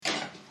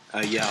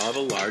Yeah, I'll have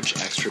a large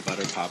extra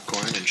butter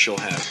popcorn, and she'll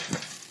have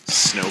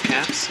snow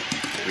caps.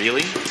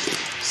 Really?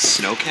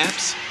 Snow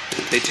caps?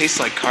 They taste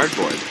like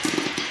cardboard.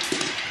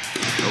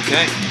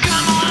 Okay.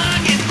 Come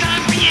along, it's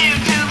time for you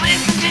to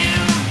listen to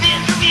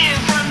this review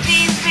from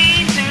DC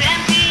to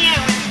MCU.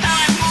 It's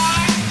time for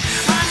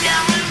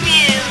Rundown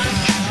Reviews.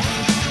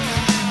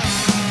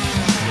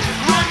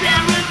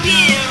 Rundown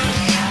Reviews.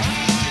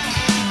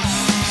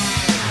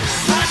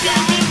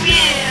 Rundown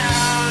Reviews.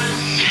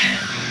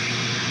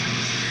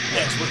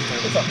 Next week.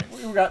 What's up?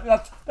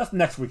 That's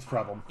next week's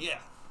problem. Yeah.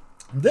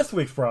 This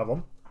week's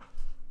problem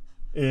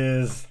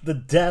is the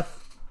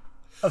death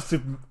of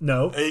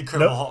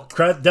Incredible Hulk.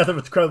 Death of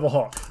Incredible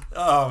Hulk.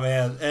 Oh,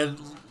 man. And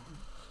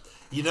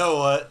you know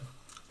what?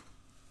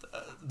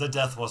 The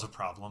death was a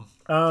problem.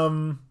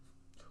 Well,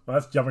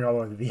 that's jumping all the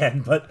way to the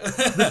end, but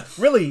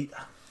really,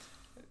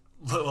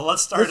 Well,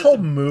 let's start. this whole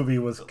movie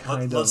was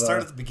kind of. Let's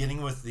start at the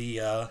beginning with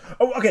the.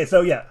 Oh, okay.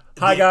 So yeah,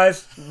 hi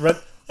guys.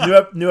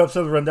 New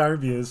episode of Rundown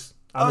Reviews.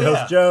 I'm the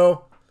host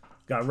Joe.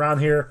 Got Ron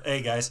here.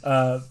 Hey guys.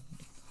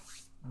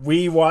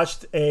 We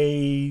watched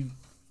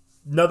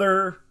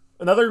another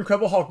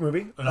Incredible Hulk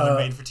movie. Another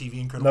made-for-TV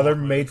Incredible Another Hulk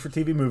movie.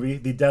 made-for-TV movie.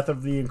 The Death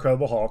of the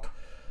Incredible Hulk.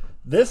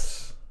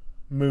 This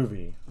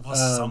movie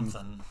Was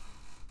something.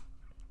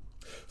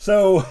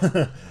 So,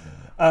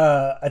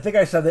 I think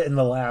I said it in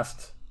the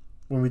last,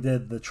 when we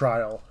did the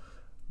trial,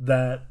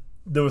 that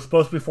there was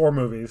supposed to be 4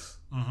 movies,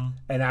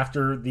 and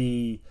after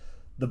the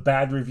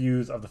bad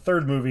reviews of the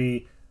third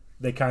movie,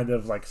 they kind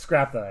of like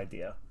scrapped that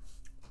idea.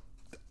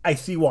 I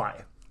see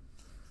why.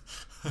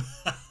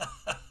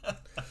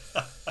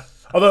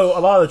 Although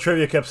a lot of the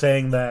trivia kept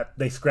saying that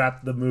they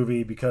scrapped the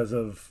movie because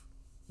of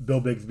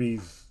Bill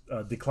Bixby's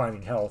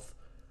declining health,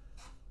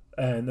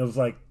 and it was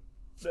like,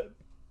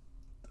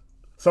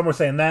 some were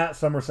saying that,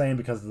 some were saying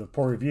because of the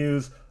poor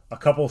reviews. A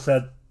couple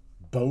said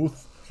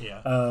both.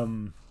 Yeah.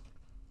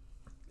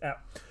 Yeah.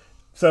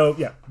 So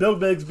yeah, Bill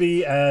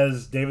Bixby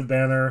as David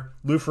Banner,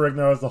 Lou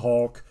Ferrigno as the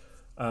Hulk.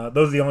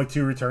 Those are the only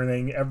 2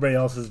 returning. Everybody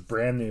else is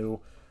brand new.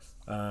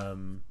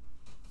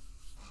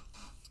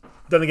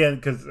 Then again,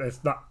 because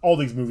it's not all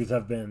these movies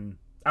have been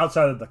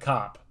outside of the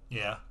cop.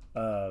 Yeah.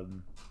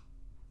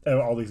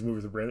 All these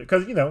movies are brand new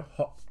because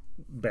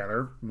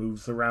Banner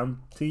moves around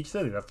to each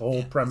city. That's the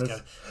whole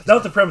premise. That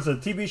was the premise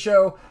of the TV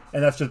show,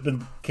 and that's just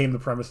became the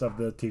premise of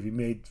the TV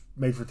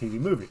made for TV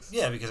movies.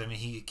 Yeah, because I mean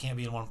he can't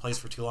be in one place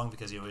for too long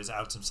because he always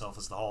outs himself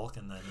as the Hulk,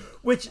 and then.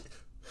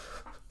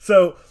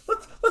 So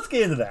let's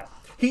get into that.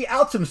 He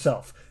outs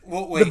himself.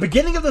 Well, wait. The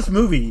beginning of this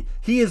movie,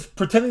 he is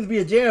pretending to be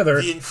a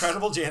janitor. The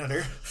incredible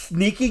janitor.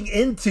 Sneaking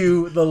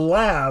into the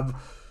lab,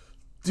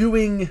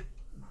 doing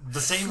the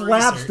same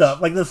lab research.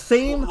 stuff. Like the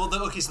same... So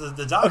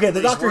the doctor the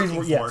that doctor he's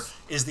working yes.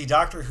 for is the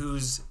doctor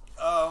whose,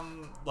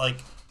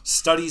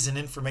 studies and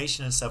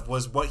information and stuff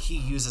was what he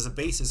used as a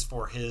basis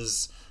for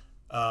his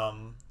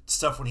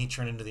stuff when he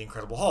turned into the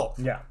Incredible Hulk.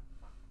 Yeah.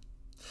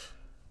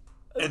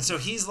 And so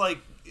he's, like,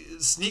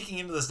 sneaking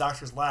into this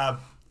doctor's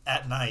lab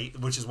at night,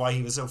 which is why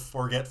he was so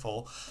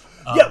forgetful.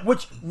 Yeah,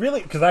 which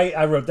really, because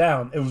I wrote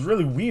down, it was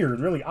really weird,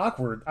 really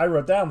awkward. I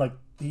wrote down, like,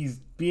 he's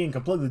being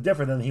completely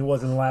different than he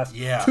was in the last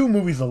 2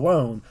 movies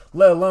alone,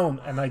 let alone,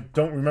 and I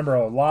don't remember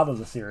a lot of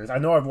the series. I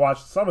know I've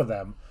watched some of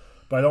them,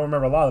 but I don't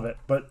remember a lot of it.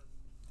 But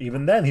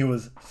even then, he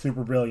was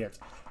super brilliant.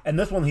 And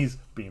this one, he's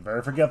being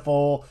very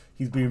forgetful.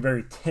 He's being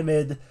very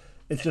timid.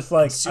 It's just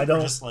like,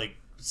 just, like,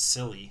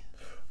 silly.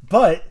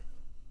 But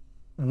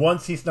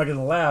once he snuck in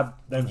the lab,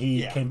 then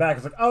he came back.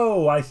 It's like,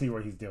 oh, I see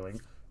what he's doing.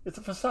 It's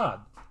a facade.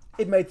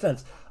 It made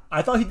sense.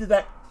 I thought he did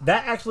that.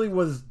 That actually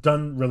was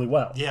done really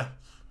well. Yeah.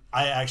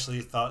 I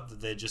actually thought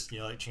that they just,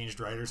 changed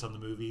writers on the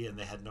movie and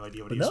they had no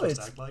idea what he was supposed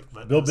to act like.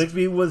 But Bill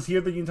Bixby was here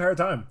the entire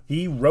time.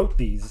 He wrote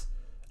these.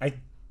 I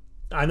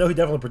know he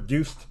definitely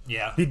produced.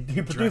 Yeah. He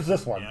produced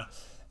this one. Yeah.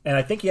 And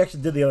I think he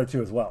actually did the other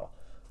 2 as well.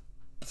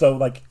 So,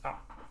 like...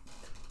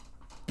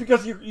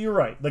 Because you're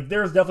right. Like,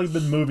 there's definitely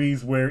been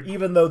movies where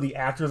even though the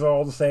actors are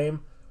all the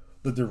same,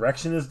 the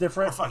direction is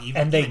different.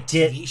 Even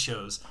TV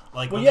shows.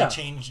 Like, when they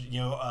change,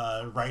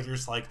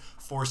 writers, like,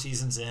 4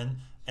 seasons in,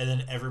 and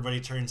then everybody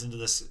turns into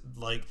this,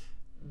 like,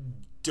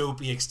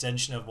 dopey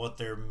extension of what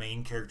their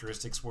main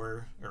characteristics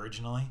were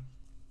originally.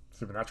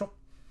 Supernatural?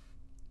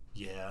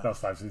 Yeah. That was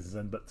 5 seasons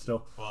in, but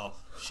still. Well,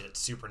 shit,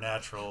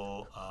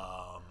 Supernatural,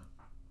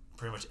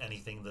 pretty much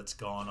anything that's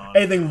gone on.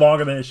 Anything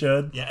longer than it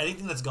should. Yeah,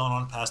 anything that's gone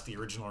on past the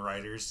original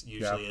writers,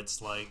 usually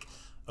it's like...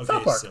 Okay,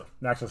 South Park. so...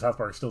 Actually, South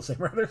Park is still the same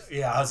writers.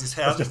 Yeah, I was just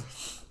saying...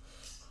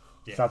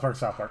 South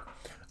Park.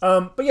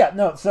 But yeah,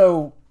 no,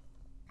 so...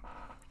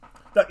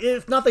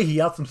 It's not that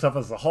he outs himself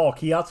as the Hulk.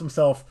 He outs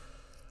himself...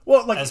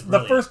 Well, like,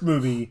 the first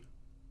movie,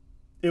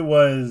 it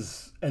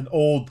was an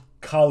old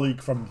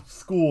colleague from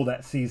school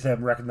that sees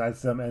him,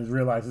 recognizes him, and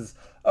realizes,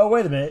 oh,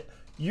 wait a minute,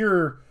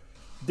 you're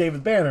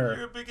David Banner.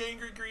 You're a big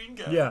angry green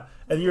guy. Yeah,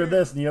 and you're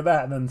this and you're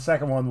that. And then the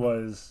second one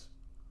was...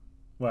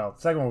 Well,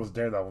 the second one was a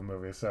Daredevil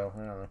movie, so, I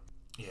don't know.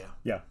 Yeah.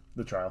 Yeah,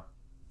 the trial.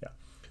 Yeah.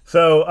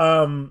 So,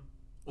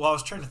 Well, I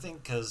was trying to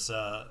think, because...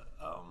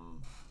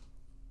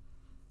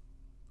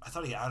 I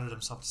thought he outed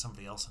himself to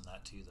somebody else in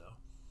that, too, though.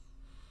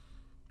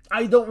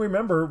 I don't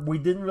remember. We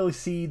didn't really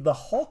see the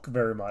Hulk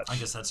very much. I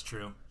guess that's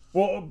true.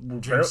 Well,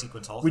 Dream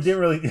sequence Hulk. We didn't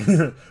really.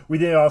 we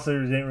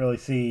didn't really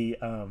see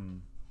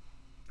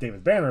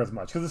David Banner as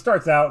much because it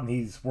starts out and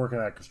he's working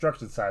at a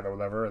construction site or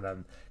whatever, and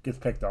then gets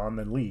picked on,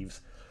 then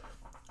leaves.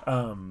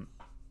 Why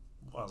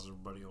does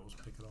everybody always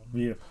pick it on?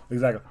 Yeah,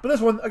 exactly. But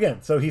this one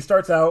again. So he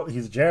starts out.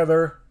 He's a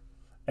janitor,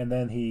 and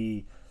then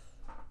he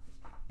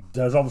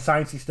does all the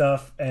sciencey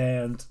stuff,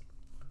 and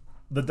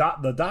the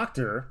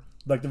doctor,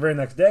 like the very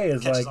next day,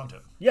 is Catches like, onto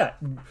it. yeah,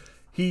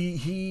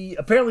 he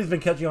apparently has been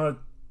catching on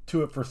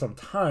to it for some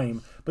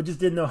time, but just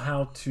didn't know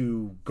how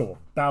to go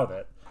about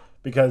it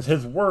because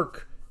his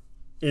work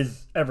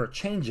is ever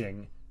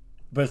changing,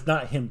 but it's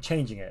not him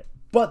changing it.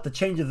 But the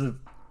changes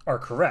are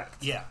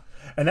correct. Yeah.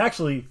 And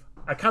actually,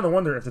 I kind of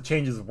wonder if the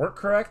changes weren't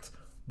correct,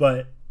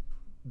 but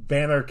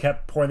Banner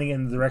kept pointing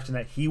in the direction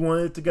that he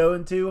wanted it to go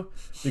into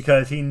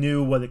because he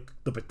knew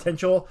the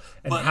potential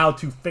and how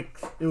to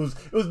fix. It was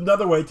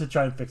another way to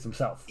try and fix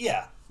himself.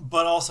 Yeah.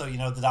 But also,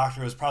 the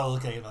doctor was probably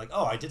looking at it like,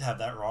 oh, I did have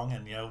that wrong,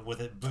 and, with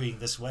it being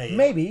this way,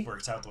 maybe it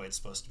works out the way it's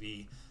supposed to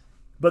be.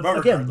 But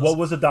again, what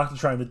was the doctor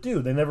trying to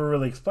do? They never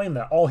really explained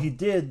that. All he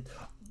did,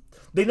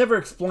 they never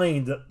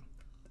explained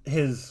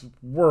his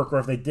work, or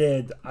if they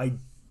did, I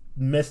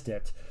missed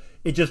it.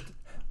 It just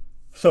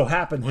so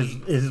happened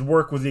his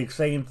work was the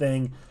same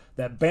thing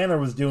that Banner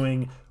was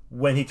doing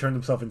when he turned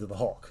himself into the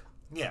Hulk.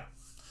 Yeah.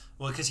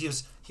 Well, because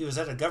he was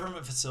at a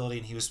government facility,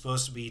 and he was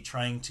supposed to be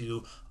trying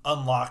to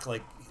unlock,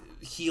 like,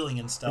 healing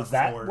and stuff. Is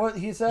that what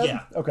he said?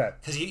 Yeah. Okay.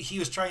 Because he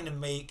was trying to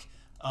make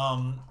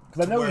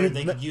where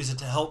they could use it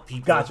to help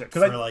people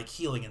like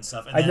healing and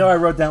stuff. And I know I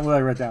wrote down what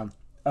I wrote down.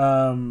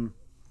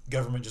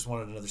 Government just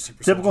wanted another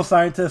super typical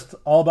soldier. Scientist,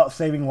 all about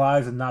saving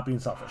lives and not being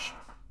selfish.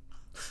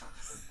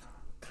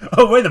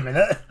 Oh, wait a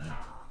minute.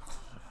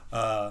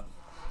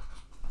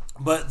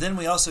 But then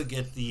we also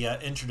get the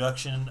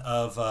introduction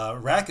of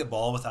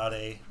racquetball without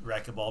a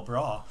racquetball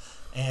bra.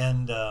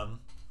 And I'm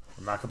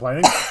not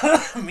complaining.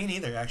 me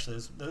neither, actually.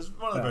 It was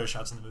one of the better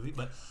shots in the movie.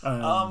 But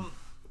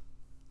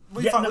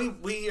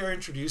we are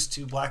introduced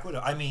to Black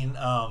Widow. I mean,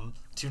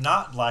 to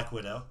not Black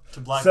Widow, to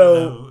Black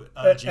Widow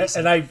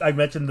Jason. And I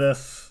mentioned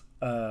this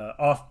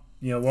off,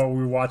 while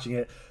we were watching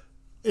it.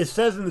 It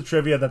says in the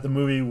trivia that the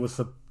movie was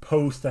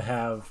supposed to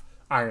have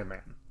Iron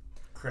Man.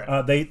 Correct.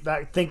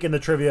 I think in the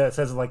trivia it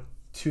says it like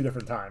 2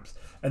 different times.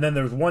 And then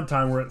there's one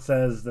time where it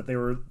says that they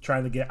were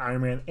trying to get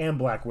Iron Man and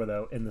Black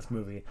Widow in this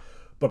movie.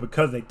 But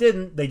because they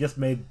didn't, they just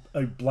made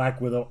a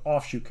Black Widow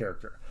offshoot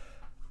character.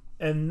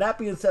 And that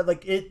being said,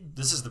 like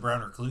this is the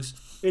brown recluse.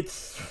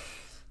 It's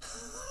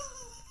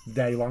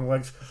Daddy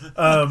Longlegs.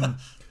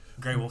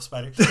 Grey Wolf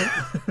Spider.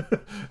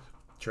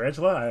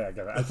 Tarantula? I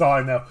got it. That's all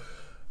I know.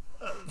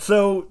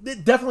 So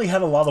it definitely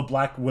had a lot of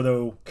Black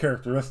Widow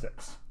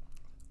characteristics.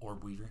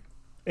 Orb Weaver.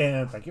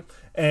 And thank you.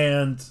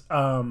 And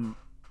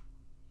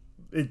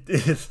it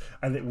is.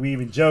 I think we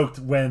even joked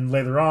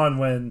later on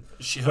when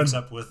she hooks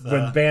up with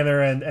when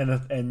Banner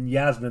and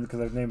Yasmin, because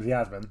her name is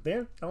Yasmin.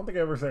 I don't think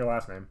I ever say her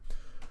last name.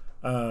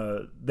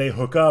 They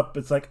hook up.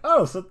 It's like,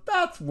 oh, so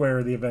that's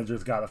where the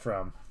Avengers got it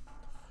from.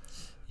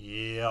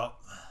 Yep.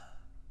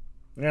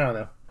 I don't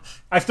know.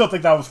 I still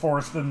think that was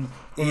forced, and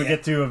when we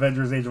get to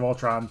Avengers: Age of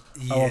Ultron,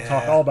 I will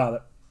talk all about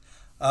it.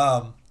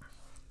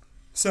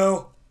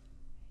 So,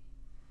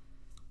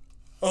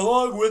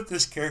 along with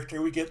this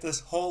character, we get this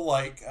whole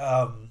I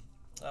don't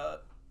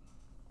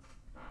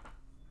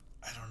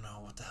know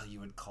what the hell you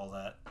would call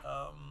that.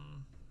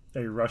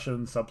 A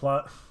Russian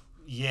subplot.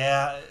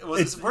 Yeah, were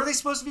they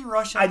supposed to be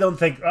Russian? I don't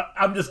think.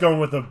 I'm just going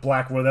with the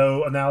Black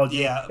Widow analogy.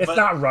 Yeah, it's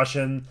not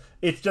Russian.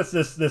 It's just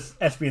this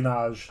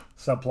espionage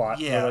subplot.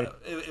 Yeah, really.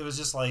 It was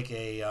just like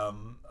a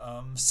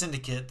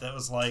syndicate that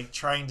was like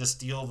trying to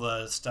steal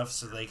the stuff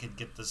so they could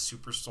get the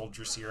super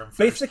soldier serum first.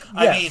 Basically,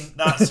 yes. I mean,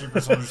 not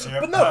super soldier serum.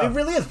 But no, it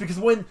really is, because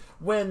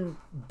when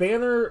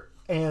Banner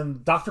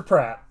and Dr.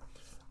 Pratt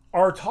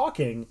are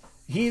talking,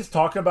 he's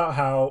talking about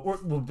how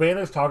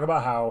Banner's talking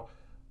about how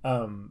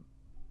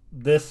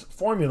this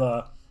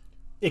formula,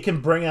 it can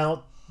bring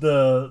out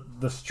the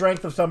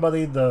strength of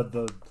somebody,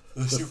 the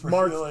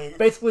smarts.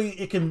 Basically,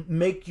 it can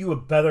make you a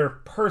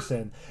better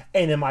person.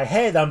 And in my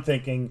head, I'm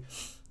thinking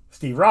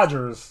Steve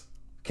Rogers,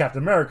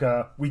 Captain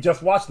America. We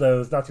just watched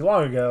those not too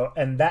long ago,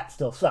 and that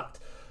still sucked.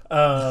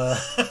 Because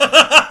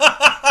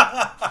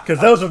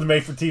those were the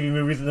made-for-TV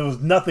movies, and there was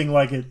nothing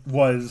like it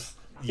was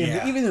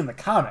even in the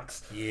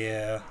comics.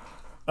 Yeah.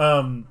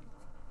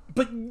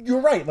 But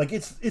you're right. Like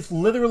it's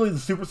literally the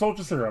super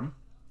soldier serum,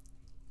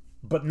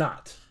 but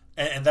not.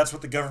 And that's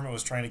what the government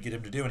was trying to get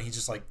him to do, and he's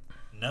just like,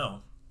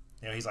 no.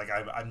 He's like,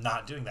 I'm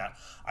not doing that.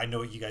 I know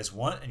what you guys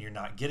want, and you're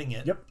not getting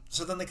it. Yep.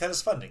 So then they cut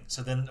his funding.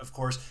 So then, of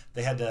course,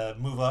 they had to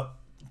move up,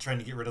 trying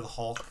to get rid of the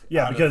Hulk.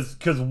 Yeah,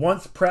 because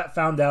once Pratt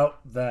found out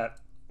that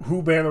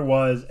who Banner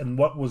was and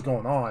what was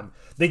going on,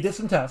 they did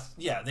some tests.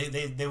 Yeah,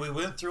 we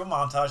went through a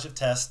montage of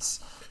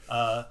tests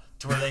to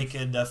where they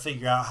could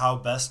figure out how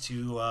best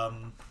to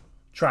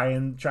try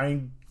and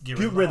get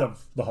rid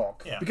of the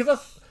Hulk. Yeah.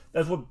 Because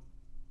that's what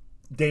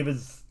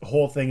David's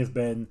whole thing has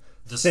been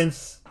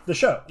since the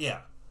show.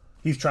 Yeah.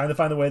 He's trying to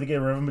find a way to get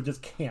rid of him, but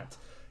just can't.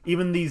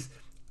 Even these,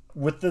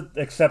 with the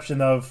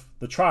exception of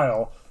the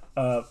trial,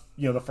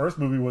 the first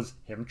movie was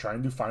him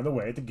trying to find a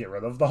way to get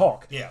rid of the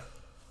Hulk. Yeah.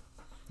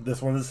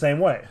 This one is the same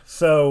way.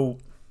 So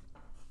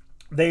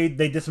they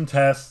did some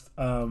tests.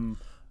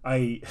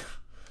 I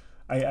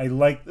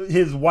like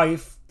his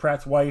wife.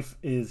 Pratt's wife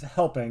is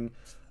helping,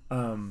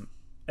 and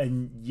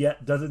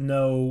yet doesn't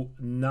know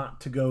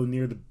not to go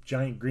near the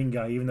giant green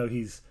guy, even though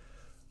he's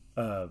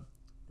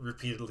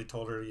repeatedly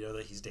told her,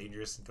 that he's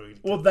dangerous and going to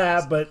well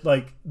that, but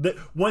like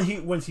when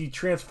he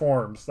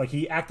transforms, like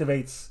he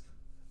activates.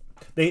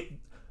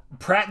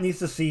 Pratt needs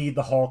to see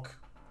the Hulk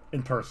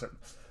in person,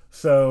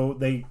 so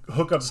they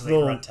hook up this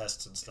little run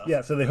tests and stuff.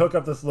 Yeah, so they hook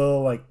up this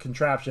little like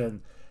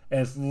contraption, and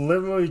it's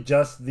literally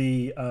just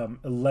the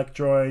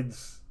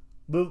electrodes,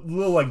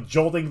 little like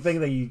jolting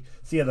thing that you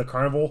see at the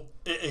carnival.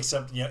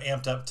 Except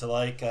amped up to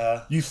like.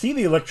 You see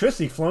the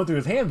electricity flowing through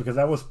his hand because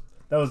that was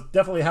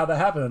definitely how that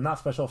happened and not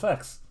special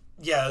effects.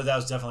 Yeah, that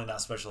was definitely not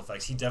special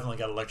effects. He definitely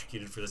got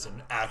electrocuted for this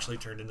and actually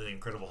turned into the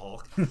Incredible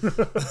Hulk.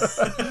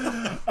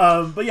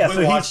 But yeah,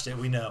 we watched it.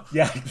 We know.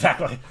 Yeah,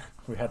 exactly.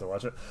 We had to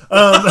watch it.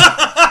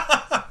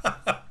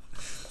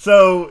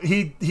 So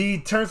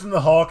he turns from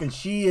the Hulk, and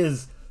she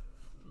is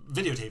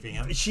videotaping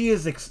him. She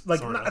is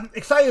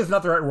excited is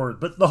not the right word,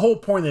 but the whole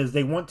point is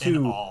they want to.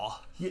 In awe.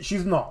 Yeah,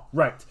 she's in awe,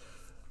 right?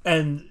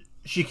 And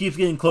she keeps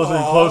getting closer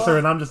and closer,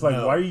 and I'm just like,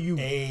 why are you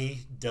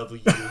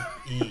AWE?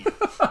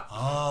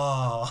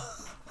 Oh.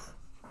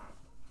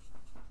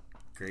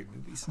 Great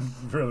movies.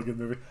 Really good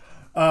movie.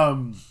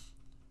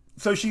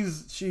 So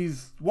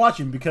she's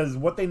watching because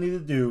what they need to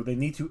do, they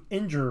need to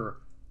injure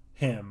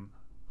him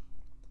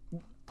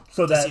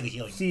so that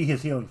see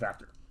his healing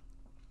factor.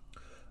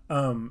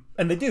 And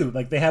they do.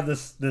 Like they have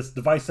this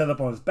device set up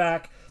on his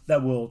back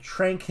that will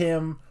trank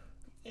him,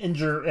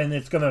 injure, and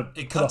it's gonna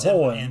put a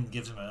hole in and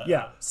gives him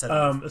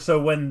a So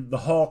when the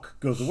Hulk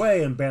goes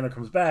away and Banner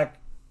comes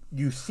back,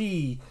 you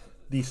see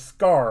the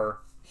scar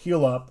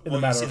heal up in a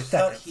matter of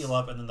seconds. Cut heal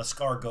up, and then the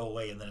scar go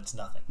away, and then it's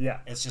nothing. Yeah,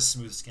 it's just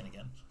smooth skin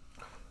again.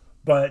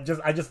 But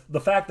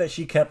the fact that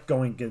she kept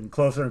getting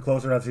closer and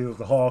closer as he was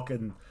the Hulk,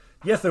 and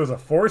yes, there was a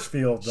force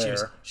field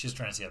there. She was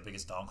trying to see how big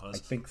his donk was. I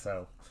think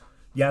so.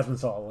 Yasmin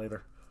saw it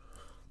later,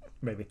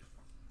 maybe.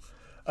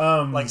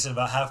 Like I said,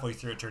 about halfway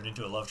through, it turned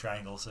into a love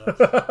triangle. So,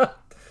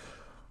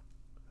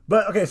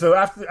 but okay, so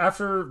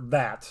after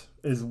that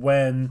is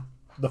when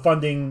the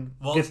funding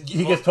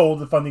gets told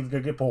the funding's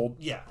gonna get pulled.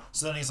 Yeah.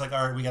 So then he's like,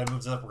 all right, we got to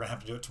move this up. We're gonna have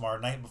to do it tomorrow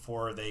night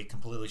before they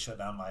completely shut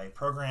down my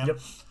program. Yep.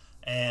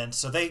 And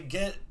so they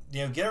get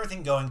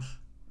everything going.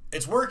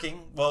 It's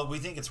working. Well, we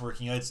think it's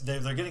working.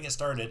 They're getting it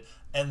started,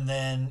 and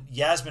then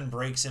Yasmin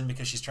breaks in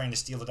because she's trying to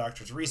steal the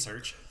doctor's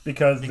research.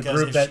 Because the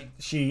group that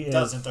she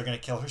doesn't, they're going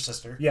to kill her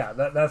sister. Yeah,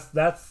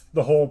 that's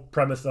the whole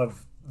premise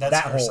of that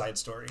her whole side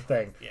story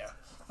thing. Yeah.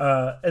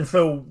 And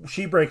so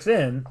she breaks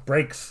in.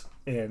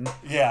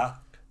 Yeah.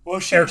 Well,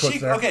 she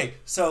okay.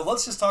 So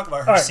let's just talk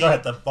about her scene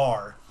at the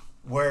bar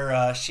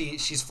where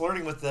she's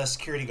flirting with the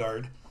security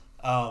guard,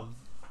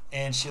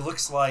 and she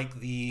looks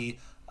like the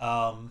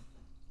 80s,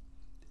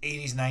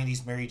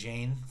 90s Mary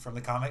Jane from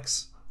the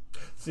comics.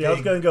 See, I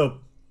was going to go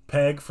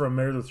Peg from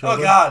Married with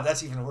Children. Oh, God,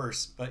 that's even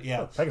worse. But,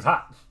 yeah. Peg is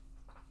hot.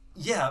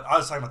 Yeah, I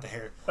was talking about the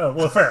hair. Oh,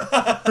 well, fair.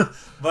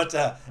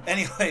 But,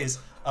 anyways,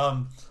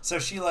 so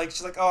she's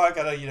like, oh, I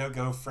got to,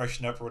 go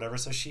freshen up or whatever.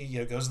 So she,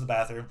 goes to the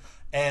bathroom.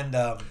 And,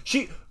 I'll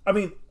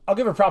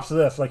give her props to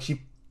this. Like,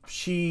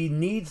 she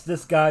needs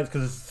this guy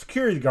because it's a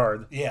security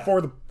guard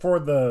for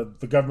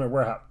the government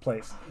warehouse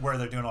place. Where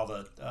they're doing all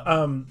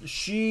the...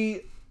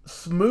 she...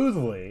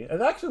 smoothly,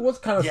 and actually was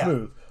kind of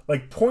smooth,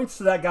 like points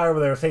to that guy over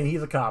there saying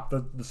he's a cop.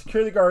 The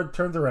security guard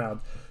turns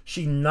around.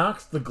 She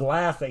knocks the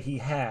glass that he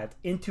had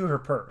into her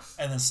purse.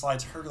 And then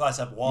slides her glass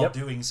up while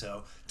doing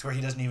so to where he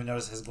doesn't even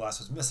notice his glass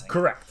was missing.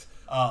 Correct.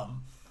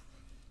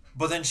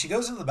 But then she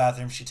goes into the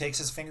bathroom, she takes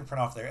his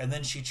fingerprint off there, and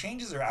then she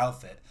changes her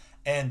outfit.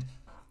 And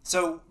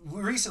so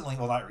recently,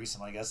 well, not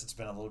recently, I guess it's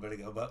been a little bit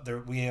ago, but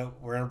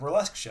we're in a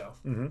burlesque show.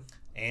 Mm-hmm.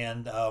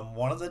 And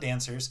one of the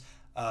dancers...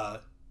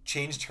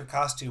 changed her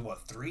costume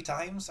 3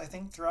 times I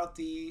think throughout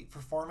the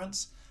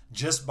performance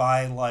just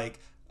by like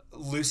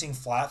loosing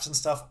flaps and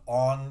stuff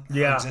on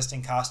her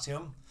existing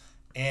costume,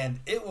 and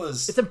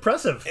it's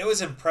impressive. It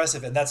was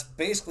impressive, and that's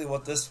basically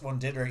what this one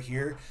did right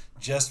here,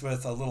 just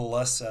with a little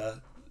less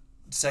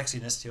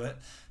sexiness to it.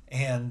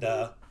 And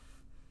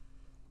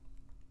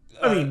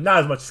not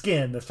as much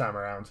skin this time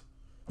around.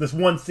 This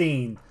one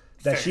scene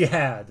that she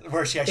had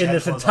where she actually in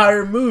this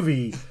entire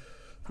movie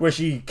where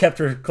she kept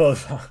her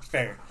clothes on.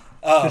 Fair.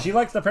 Because she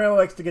apparently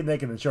likes to get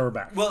naked and show her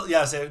back. Well,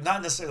 yeah, so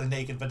not necessarily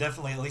naked, but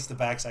definitely at least the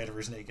backside of her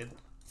is naked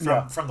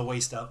from the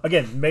waist up.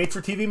 Again, made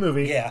for TV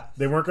movie. Yeah,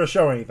 they weren't going to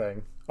show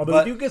anything. Although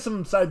we do get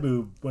some side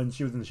boob when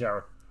she was in the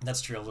shower. That's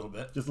true, a little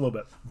bit, just a little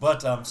bit.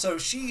 But so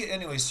she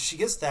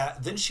gets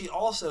that. Then she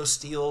also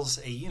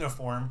steals a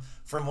uniform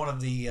from one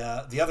of the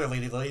other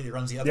lady that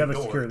runs the other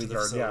door security to the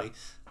guard, facility.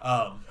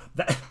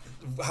 Yeah.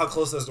 How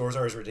close those doors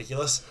are is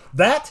ridiculous.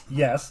 That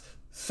yes.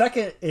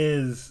 Second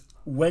is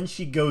when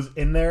she goes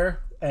in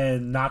there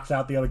and knocks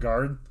out the other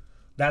guard.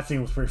 That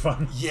scene was pretty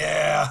fun.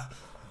 Yeah.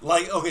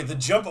 Like, okay, the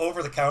jump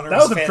over the counter That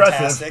was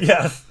fantastic.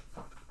 impressive.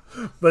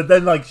 Yes. But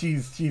then, like,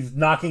 she's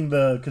knocking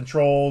the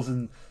controls,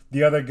 and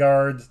the other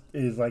guard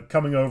is, like,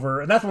 coming over.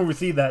 And that's when we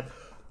see that,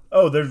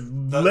 there's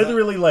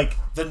literally, like...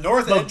 The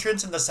north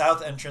entrance and the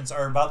south entrance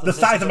are about the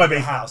size of my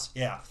basement. House.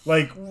 Yeah.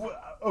 Like,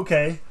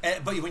 okay.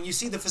 But when you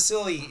see the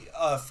facility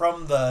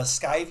from the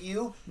sky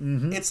view,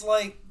 it's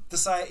like the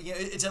size...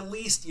 it's at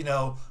least,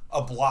 a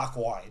block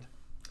wide.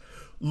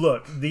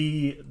 Look,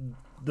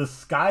 the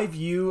sky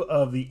view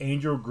of the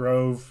Angel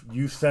Grove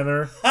Youth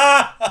Center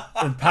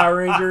in Power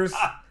Rangers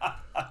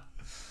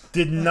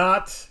did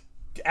not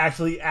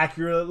actually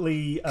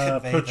accurately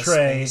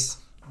portray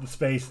the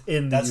space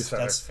in the Youth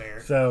Center. That's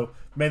fair. So,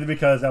 mainly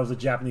because that was a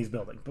Japanese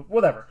building. But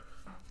whatever.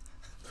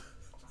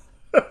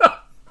 But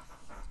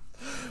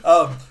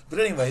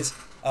anyways,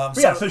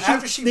 so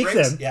after she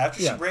breaks in.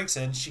 She breaks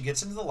in, she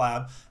gets into the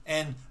lab,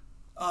 and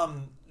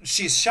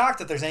she's shocked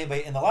that there's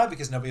anybody in the lab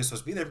because nobody was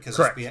supposed to be there because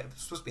it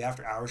was supposed to be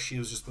after hours. She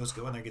was just supposed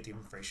to go in there, get the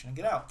information, and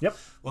get out. Yep.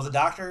 Well, the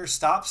doctor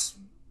stops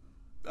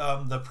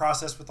the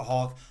process with the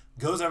Hulk,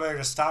 goes over there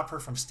to stop her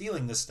from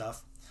stealing this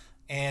stuff,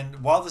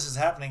 and while this is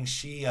happening,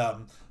 she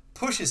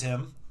pushes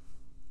him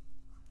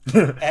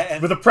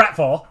and with a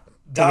pratfall.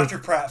 Dr.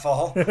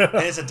 Pratfall.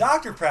 And it's a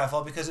Dr.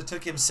 Pratfall because it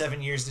took him 7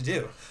 years to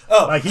do.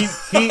 Oh. Like he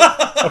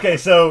okay,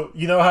 so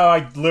you know how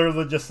I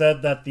literally just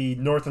said that the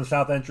north and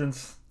south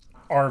entrance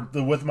are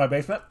the width of my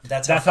basement?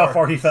 That's how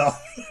far he fell.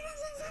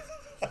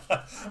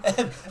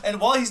 and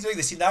while he's doing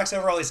this, he knocks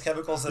over all these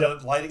chemicals that are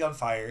lighting on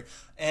fire.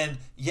 And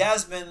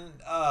Yasmin,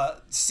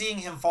 seeing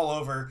him fall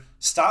over,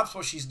 stops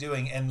what she's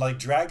doing and like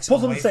drags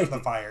him away from the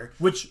fire.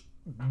 Which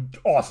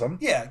awesome.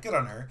 Yeah, good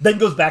on her. Then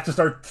goes back to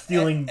start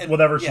stealing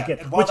whatever she can.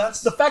 Which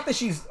the fact that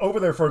she's over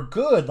there for a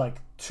good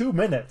 2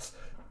 minutes,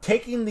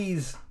 taking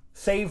these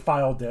save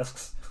file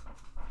discs.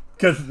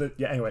 Because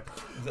anyway,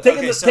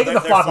 taking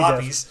the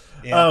floppy disks.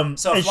 Yeah.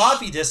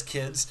 Floppy disk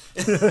kids.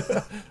 I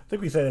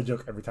think we say that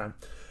joke every time.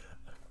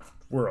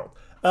 World.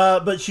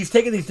 But she's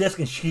taking these discs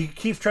and she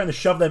keeps trying to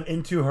shove them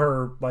into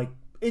her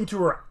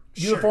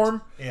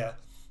uniform. Yeah.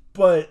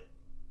 But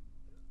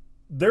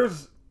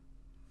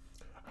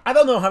I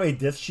don't know how many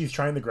discs she's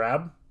trying to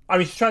grab. I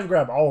mean, she's trying to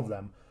grab all of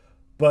them,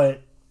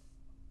 but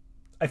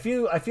I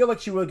feel like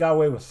she would have got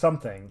away with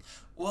something.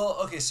 Well,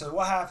 okay, so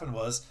what happened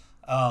was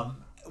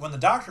when the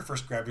doctor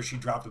first grabbed her, she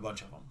dropped a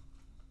bunch of them.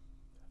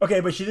 Okay,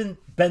 but she didn't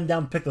bend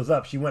down and pick those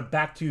up. She went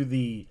back to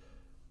the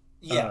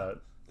so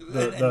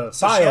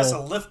she has to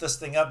lift this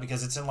thing up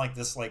because it's in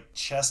this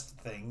chest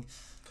thing,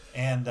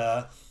 and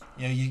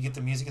you get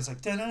the music. It's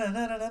like da da da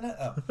da da da.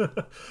 Oh.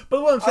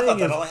 But what I'm saying I thought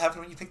that only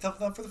happened when you picked up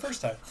them for the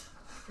first time.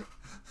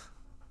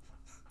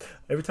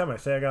 Every time I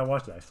say I gotta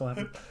watch it, I still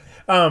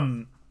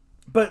haven't.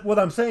 But what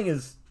I'm saying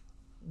is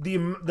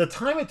the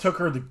time it took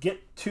her to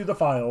get to the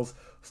files,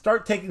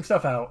 start taking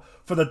stuff out,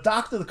 for the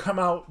doctor to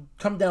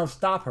come down,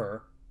 stop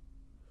her.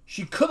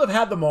 She could have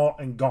had them all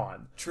and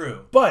gone.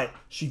 True. But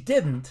she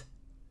didn't,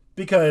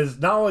 because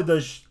not only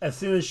does as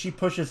soon as she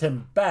pushes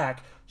him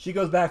back, she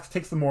goes back,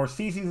 takes some more,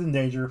 sees he's in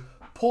danger,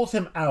 pulls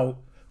him out,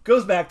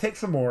 goes back, takes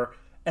some more,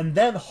 and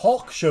then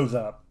Hulk shows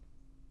up.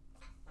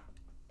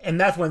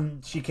 And that's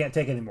when she can't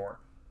take any more.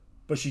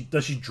 But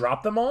does she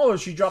drop them all, or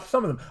does she drop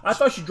some of them? I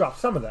thought she dropped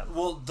some of them.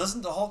 Well,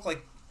 doesn't the Hulk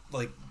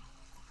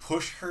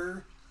push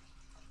her,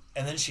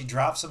 and then she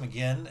drops him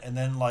again, and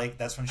then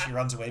that's when she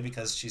runs away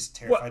because she's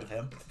terrified of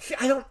him? See,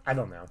 I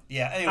don't know.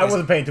 Yeah, anyways, I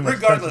wasn't paying too much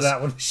attention to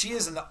that one. She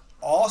is an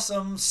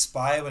awesome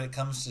spy when it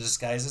comes to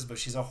disguises, but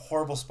she's a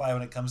horrible spy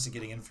when it comes to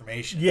getting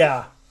information.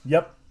 Yeah.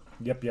 Yep.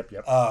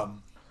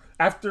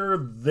 After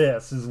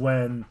this is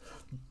when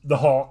the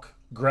Hulk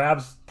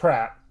grabs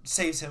Pratt,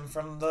 saves him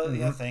from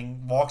the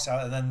thing, walks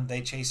out, and then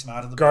they chase him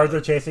out of the guards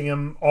building. Are chasing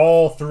him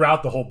all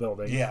throughout the whole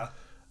building. Yeah.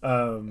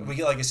 We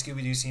get a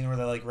Scooby-Doo scene where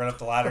they run up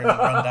the ladder and then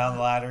run down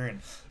the ladder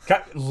and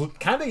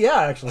kind of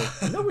actually.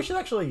 We should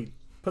actually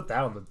put that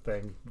on the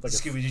thing,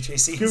 Scooby-Doo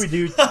chase scenes.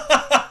 Scooby-Doo.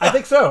 I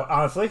think so,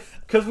 honestly,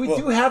 because we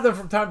do have them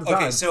from time to time.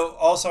 Okay, so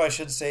also I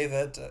should say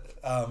that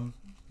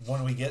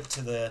when we get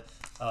to the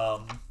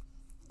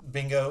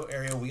bingo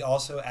area, we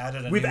also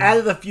added We've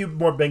added a few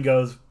more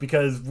bingos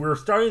because we're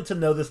starting to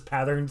notice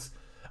patterns.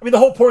 I mean, the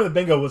whole point of the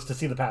bingo was to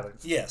see the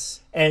patterns.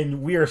 Yes.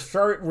 And we're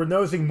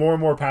noticing more and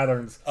more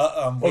patterns.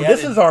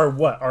 This is our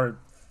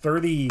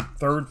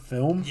 33rd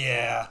film?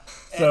 Yeah.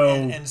 So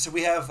and so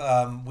we have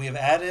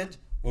added,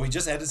 we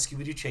just added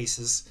Scooby-Doo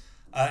chases,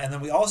 and then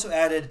we also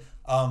added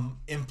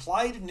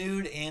implied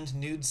nude and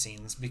nude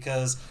scenes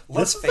because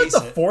let's face it, this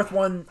is the fourth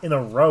one in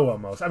a row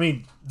almost. I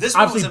mean,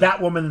 obviously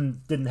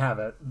Batwoman didn't have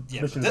it.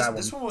 Yeah,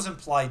 this one was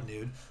implied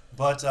nude,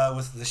 but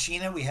with the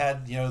Sheena we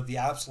had the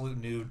absolute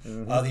nude.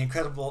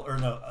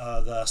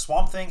 The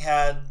Swamp Thing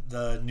had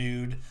the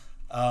nude.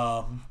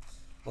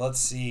 Let's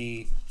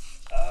see,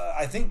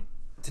 I think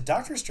did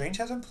Doctor Strange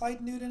have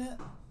implied nude in it?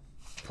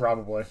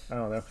 Probably. I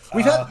don't know.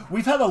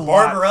 We've had a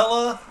lot.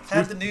 Barbarella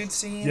had the nude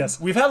scenes.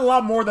 Yes, we've had a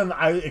lot more than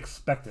I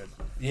expected.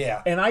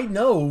 Yeah. And I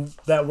know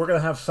that we're going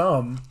to have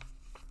some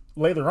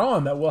later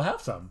on that we'll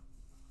have some.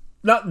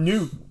 Not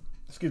nude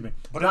Excuse me.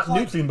 But not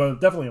nude scene, but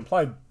definitely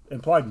implied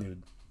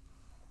nude.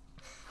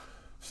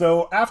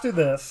 So after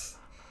this,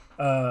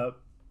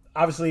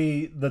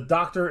 obviously the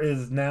doctor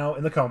is now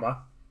in the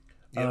coma.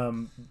 Yep.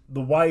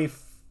 The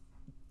wife,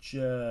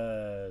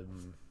 can't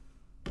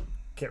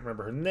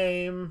remember her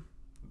name.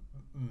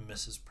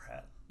 Mrs.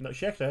 Pratt. No,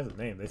 she actually has a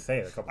name. They say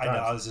it a couple times. I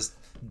know. I was just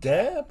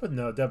Deb.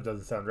 No, Deb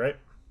doesn't sound right.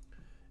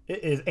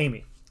 It is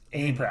Amy.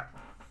 Amy Pratt.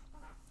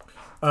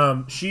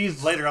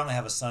 She's later on. They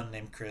have a son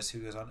named Chris who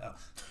goes on. Oh.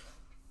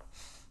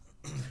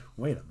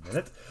 Wait a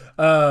minute.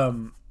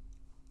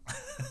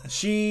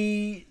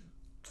 She,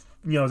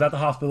 is at the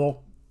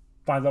hospital,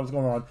 finds out what's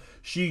going on.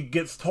 She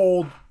gets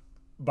told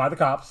by the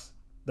cops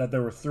that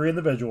there were 3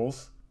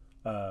 individuals.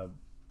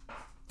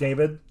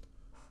 David,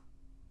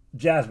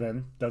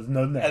 Jasmine, doesn't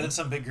know the name. And then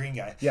some big green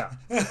guy. Yeah.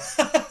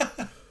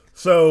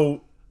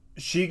 So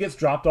she gets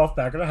dropped off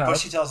back at the house. But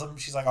she tells him,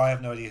 she's like, I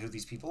have no idea who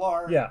these people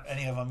are. Yeah.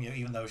 Any of them,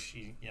 even though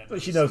she...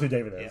 she knows who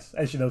David is. Yeah.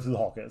 And she knows who the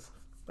Hulk is.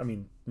 I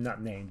mean,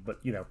 not named,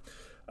 but,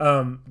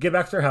 get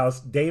back to her house.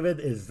 David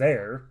is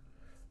there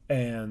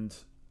and,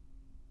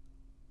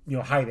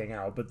 hiding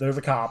out. But there's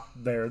a cop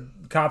there.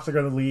 Cops are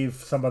going to leave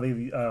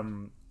somebody,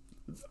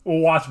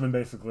 watchman,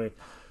 basically.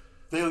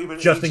 They leave an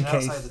just in agent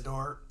case. outside the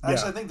door.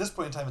 Actually, I think at this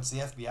point in time, it's the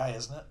FBI,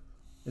 isn't it?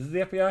 Is it the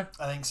FBI?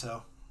 I think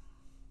so.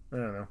 I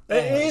don't know.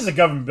 It is a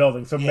government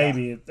building, so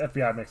maybe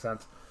FBI makes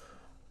sense.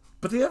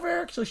 But they never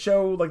actually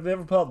show, they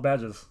never pull out the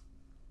badges.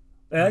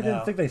 And I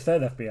didn't think they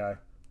said FBI.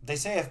 They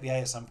say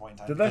FBI at some point in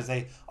time. Did because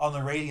they on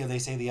the radio, they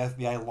say the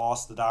FBI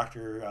lost the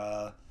doctor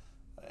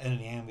in an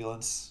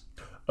ambulance.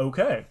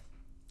 Okay.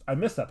 I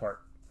missed that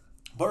part.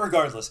 But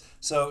regardless,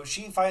 so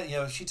she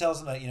she tells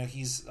him that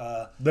he's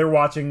they're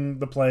watching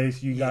the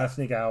place. You gotta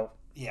sneak out.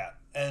 Yeah,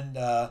 and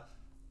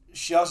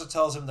she also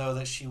tells him though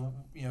that she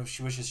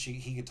wishes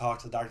he could talk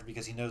to the doctor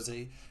because she knows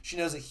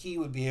that he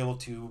would be able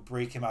to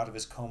break him out of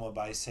his coma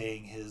by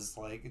saying his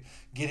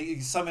getting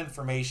some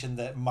information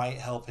that might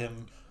help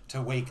him to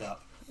wake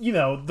up.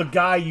 The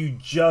guy you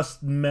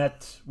just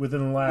met within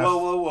the last.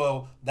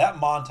 Whoa! That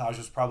montage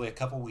was probably a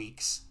couple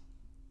weeks.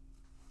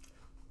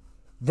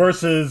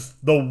 Versus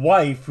the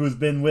wife who's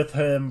been with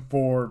him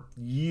for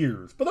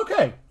years. But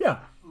okay, yeah.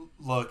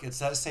 Look, it's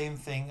that same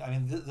thing. I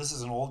mean, this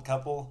is an old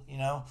couple,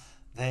 They're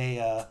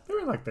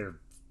in their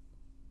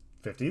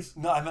 50s.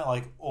 No, I meant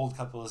old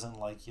couple isn't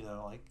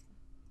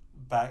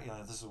back,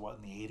 this is what,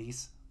 in the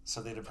 80s?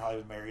 So they'd have probably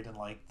been married in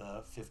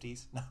the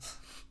 50s. No.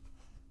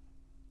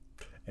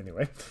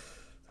 Anyway,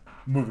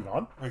 moving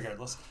on.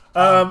 Regardless.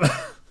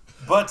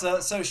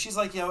 But, so she's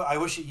like, I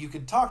wish you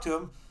could talk to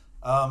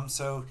him.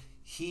 So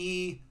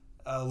he...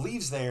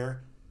 leaves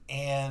there,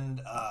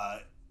 and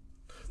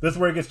this is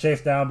where he gets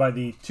chased down by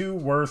the 2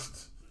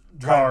 worst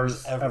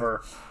cars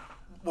ever.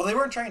 Well, they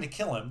weren't trying to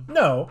kill him.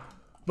 No,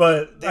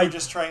 but they were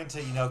just trying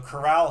to,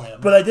 corral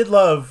him. But I did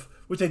love,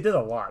 which they did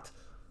a lot.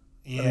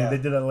 Yeah, I mean, they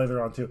did that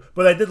later on too.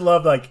 But I did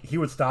love he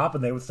would stop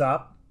and they would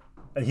stop,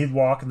 and he'd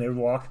walk and they would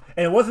walk,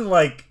 and it wasn't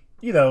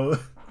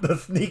the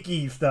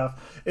sneaky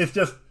stuff. It's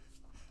just.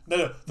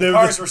 No, the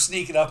cars were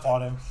sneaking up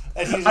on him.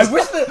 And he just, I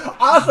wish that,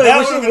 honestly, I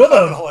wish it would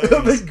have. It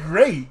would have been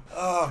great.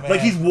 Oh, man.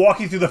 He's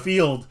walking through the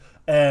field,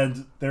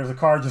 and there's a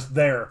car just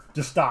there,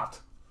 just stopped.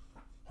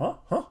 Huh?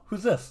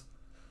 Who's this?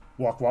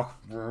 Walk.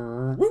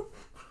 Whoop.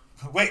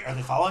 Wait, are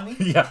they following me?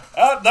 Yeah.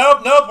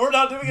 Nope, we're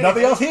not doing anything.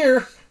 Nothing else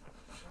here.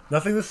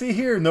 Nothing to see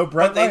here. No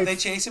bright lights. They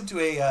chase him to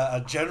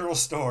a general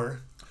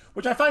store.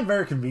 Which I find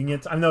very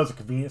convenient. I know it's a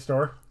convenience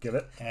store. Get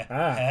it?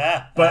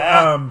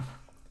 But,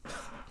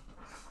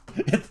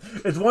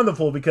 It's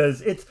wonderful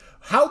because it's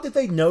how did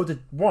they know that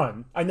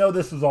one? I know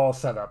this was all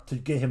set up to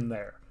get him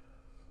there,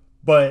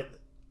 but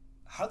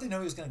how did they know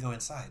he was going to go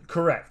inside?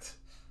 Correct,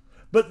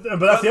 but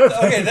that's the other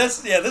thing. Okay,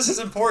 this is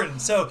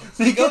important. So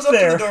he goes up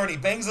to the door and he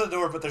bangs on the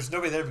door, but there's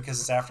nobody there because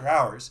it's after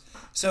hours.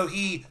 So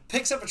he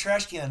picks up a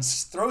trash can and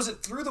throws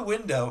it through the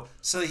window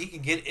so that he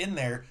can get in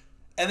there.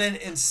 And then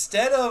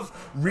instead of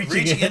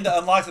reaching in to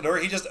unlock the door,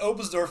 he just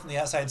opens the door from the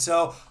outside.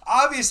 So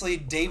obviously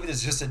David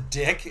is just a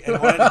dick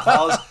and wanted to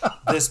cause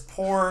this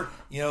poor,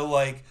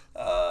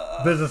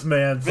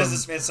 businessman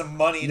some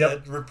money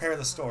to repair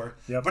the store.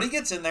 Yep. But he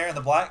gets in there, and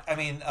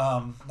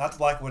not the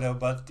Black Widow,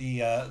 but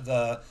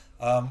the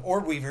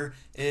Orb Weaver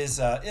is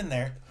in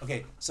there.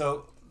 Okay,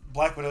 so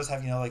Black Widows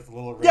have the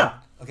little red. Yeah.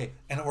 Okay,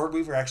 and Orb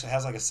Weaver actually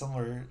has a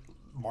similar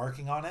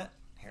marking on it.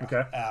 Here,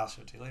 okay. I'll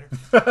show it to you later.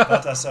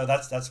 But so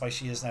that's why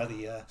she is now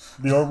the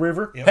Orb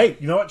Weaver. Yep. Hey,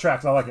 you know what?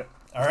 Tracks. I like it.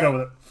 Let's go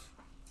with it.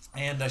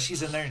 And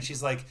she's in there, and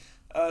she's like,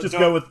 just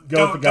go with the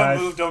guys.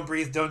 Don't move, don't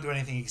breathe, don't do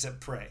anything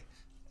except pray.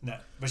 No,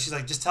 but she's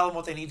like, just tell them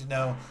what they need to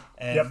know,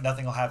 and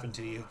nothing will happen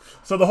to you.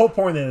 So the whole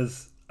point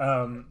is,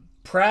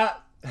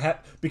 Pratt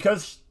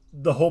because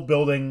the whole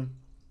building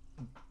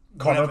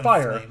caught on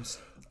fire.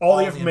 All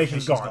the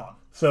information's gone.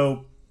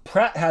 So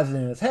Pratt has it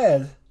in his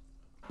head,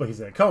 but he's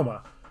in a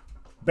coma.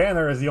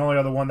 Banner is the only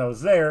other one that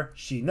was there.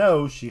 She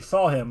knows. She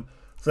saw him.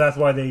 So that's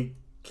why they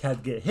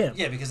had to get him.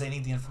 Yeah, because they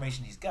need the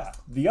information he's got.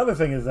 The other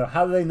thing is,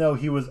 how do they know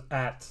he was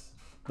at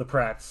the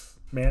Pratt's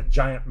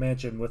giant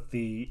mansion with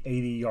the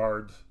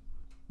 80-yard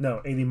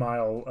No,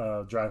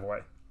 80-mile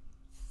driveway.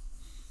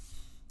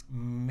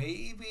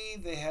 Maybe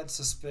they had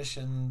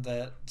suspicion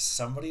that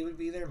somebody would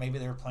be there. Maybe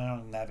they were planning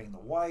on nabbing the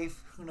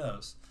wife. Who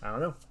knows? I don't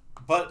know.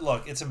 But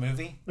look, it's a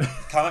movie.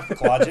 Comic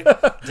book logic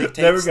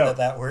dictates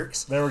that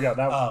works. There we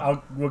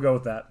go. We'll go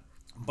with that.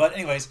 But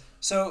anyways,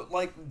 so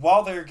like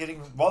while they're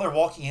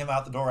walking him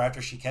out the door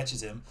after she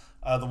catches him,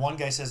 the one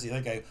guy says to the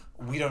other guy,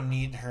 "We don't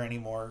need her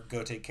anymore.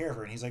 Go take care of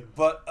her." And he's like,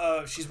 "But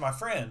she's my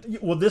friend."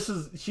 Well,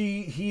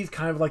 he's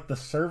kind of like the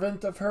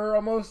servant of her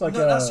almost. Like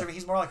no, not servant.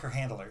 He's more like her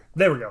handler.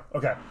 There we go.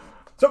 Okay.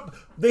 So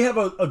they have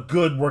a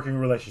good working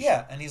relationship.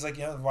 Yeah, and he's like,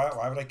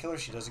 why would I kill her?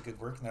 She does a good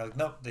work. And they're like,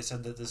 nope. They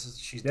said that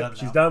she's done now.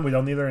 She's done. We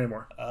don't need her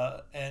anymore.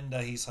 And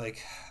he's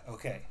like,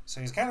 okay. So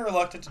he's kind of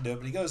reluctant to do it,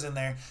 but he goes in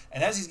there,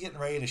 and as he's getting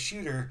ready to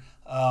shoot her,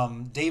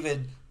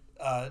 David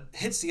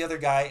hits the other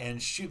guy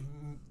and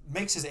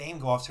makes his aim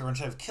go off to her.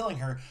 Instead of killing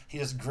her, he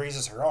just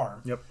grazes her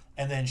arm. Yep.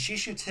 And then she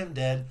shoots him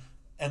dead,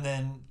 and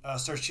then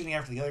starts shooting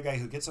after the other guy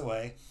who gets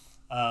away.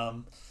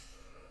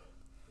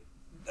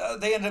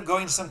 They end up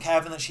going to some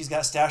cabin that she's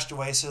got stashed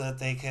away so that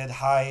they could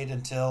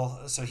hide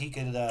so he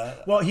could.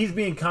 Well, he's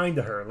being kind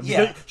to her.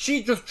 Yeah.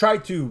 She just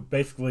tried to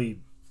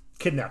basically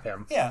kidnap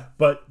him. Yeah.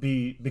 But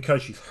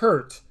because she's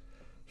hurt,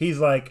 he's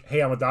like,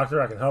 "Hey, I'm a doctor.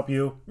 I can help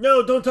you."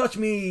 "No, don't touch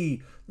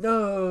me.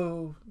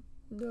 No.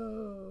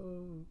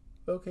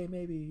 Okay,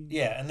 maybe."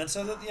 Yeah, and then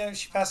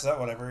she passes out,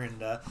 whatever,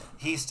 and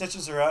he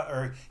stitches her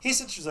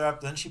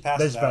up, then she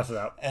passes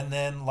out. And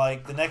then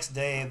like the next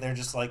day, they're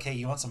just like, "Hey,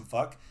 you want some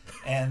fuck?"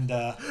 And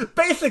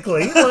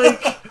basically,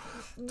 like,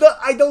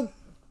 I don't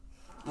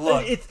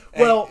look.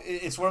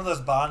 It's one of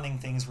those bonding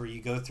things where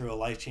you go through a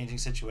life-changing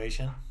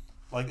situation.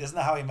 Like, isn't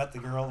that how he met the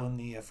girl in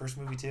the first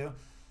movie too?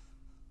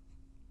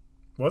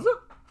 Was it?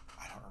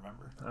 I don't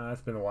remember.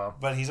 It's been a while.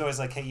 But he's always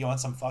like, "Hey, you want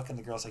some fuck?" And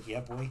the girl's like,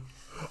 "Yeah, boy."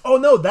 Oh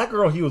no, that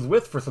girl he was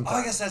with for some time. Oh,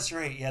 I guess that's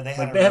right. Yeah, they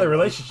had a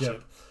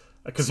relationship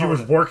because he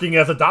was working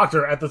as a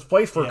doctor at this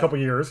place for a couple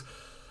years.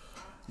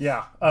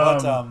 Yeah.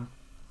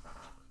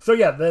 So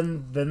yeah,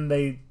 then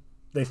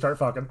they start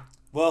fucking.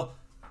 Well,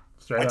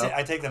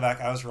 I take that back.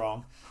 I was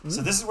wrong. Mm-hmm.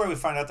 So this is where we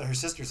find out that her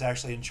sister's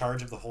actually in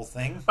charge of the whole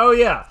thing. Oh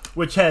yeah,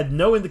 which had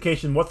no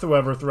indication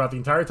whatsoever throughout the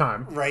entire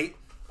time. Right.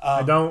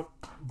 I don't.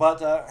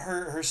 But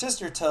her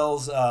sister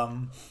tells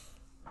the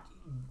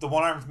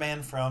one-armed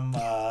man from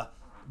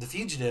The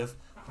Fugitive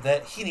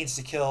that he needs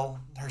to kill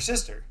her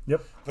sister.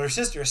 Yep. But her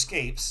sister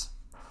escapes.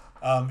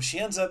 She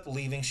ends up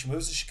leaving. She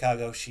moves to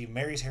Chicago. She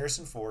marries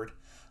Harrison Ford.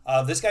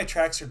 This guy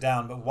tracks her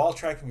down, but while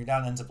tracking her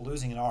down, ends up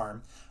losing an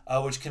arm,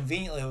 which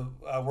conveniently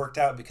worked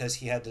out because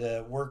he had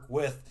to work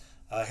with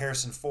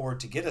Harrison Ford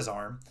to get his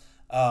arm.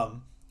 But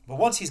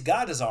once he's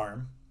got his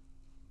arm,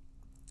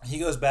 he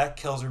goes back,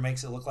 kills her,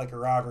 makes it look like a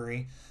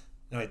robbery.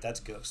 No, wait, that's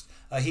Ghost.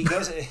 He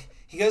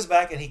goes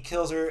back and he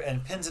kills her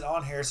and pins it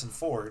on Harrison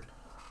Ford.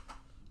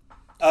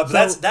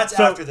 But that's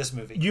after this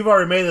movie. You've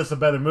already made this a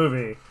better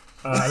movie,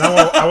 and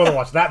I want to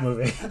watch that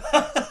movie.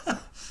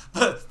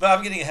 But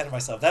I'm getting ahead of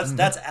myself.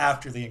 That's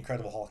after the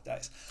Incredible Hulk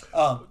dies.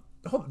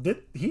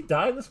 Did he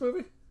die in this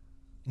movie?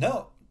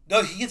 No,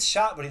 he gets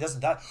shot, but he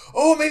doesn't die.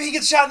 Oh, maybe he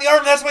gets shot in the arm.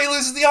 And that's why he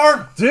loses the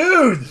arm.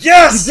 Dude,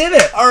 yes, he did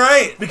it. All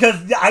right, because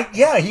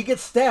he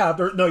gets stabbed,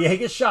 he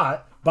gets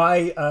shot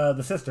by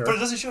the sister. But it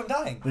doesn't show him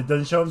dying. It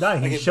doesn't show him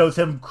dying. It shows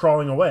him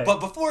crawling away. But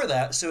before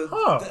that, so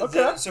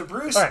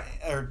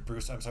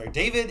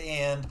David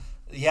and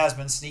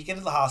Yasmin sneak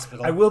into the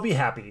hospital. I will be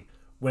happy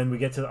when we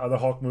get to the other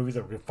Hulk movies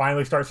that we can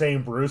finally start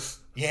saying Bruce.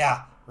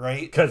 Yeah,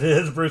 right. Because it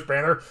is Bruce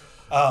Banner.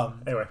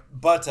 Anyway.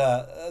 But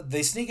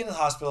they sneak into the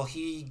hospital.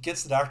 He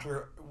gets the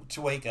doctor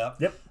to wake up.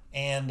 Yep.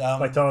 And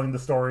by telling the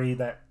story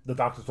that the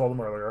doctor told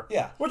him earlier.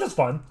 Yeah. Which is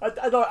fun. I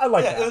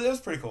like that. Yeah, it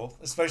was pretty cool.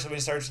 Especially when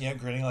he starts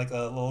grinning like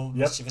a little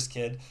mischievous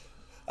kid.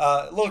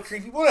 A little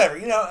creepy, whatever,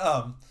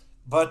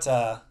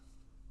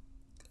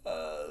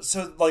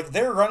 so like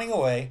they're running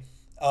away.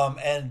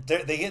 And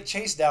they get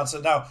chased down.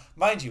 So now,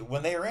 mind you,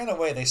 when they ran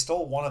away, they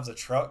stole one of the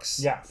trucks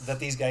that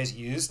these guys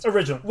used.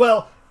 Original.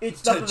 Well,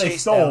 it's not that they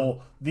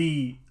stole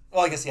the...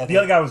 Well, I guess, the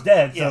other guy was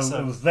dead, so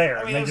it was there.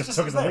 I mean, and they just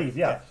took it to leave,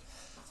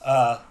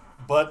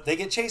 but they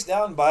get chased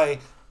down by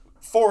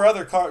 4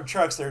 other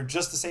trucks that are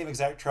just the same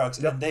exact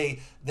trucks. Yep. And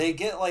they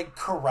get, like,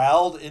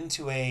 corralled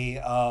into a...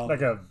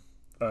 like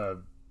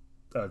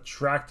a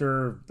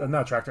tractor,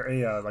 not tractor,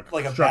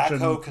 like a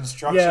backhoe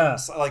construction,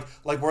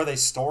 like where they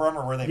store them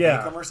or where they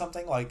make them or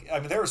something. Like, I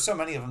mean, there were so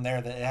many of them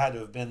there that it had to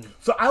have been.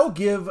 So I'll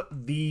give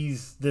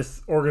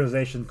this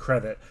organization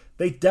credit.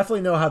 They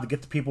definitely know how to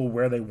get the people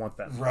where they want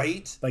them.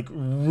 Right. Like,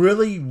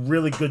 really,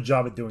 really good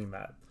job at doing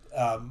that.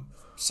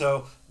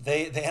 So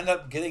they end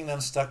up getting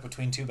them stuck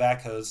between 2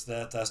 backhoes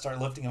that start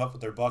lifting them up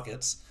with their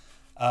buckets,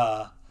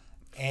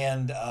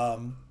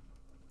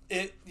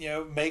 it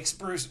makes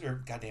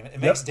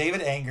makes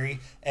David angry,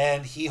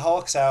 and he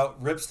hulks out,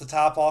 rips the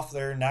top off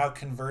their now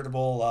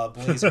convertible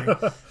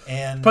Blazer,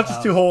 and punches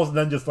 2 holes, and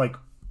then just like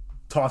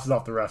tosses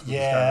off the rest.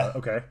 Yeah.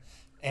 Okay.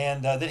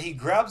 And then he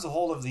grabs a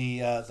hold of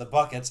the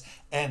buckets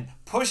and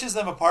pushes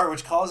them apart,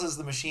 which causes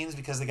the machines,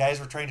 because the guys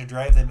were trying to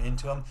drive them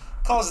into him,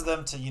 causes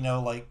them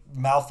to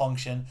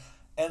malfunction.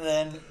 And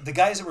then the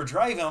guys that were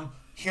driving them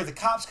hear the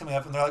cops coming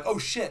up, and they're like, "Oh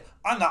shit,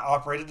 I'm not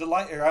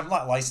I'm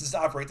not licensed to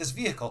operate this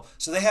vehicle."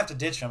 So they have to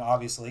ditch him,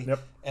 obviously. Yep.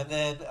 And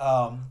then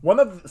one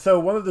of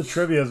the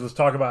trivias was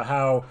talking about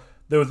how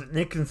there was an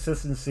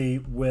inconsistency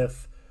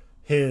with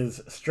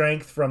his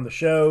strength from the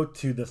show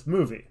to this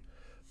movie,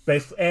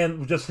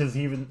 and just his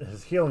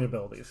healing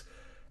abilities,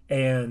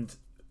 and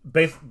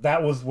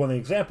that was one of the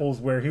examples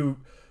where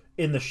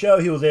in the show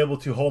he was able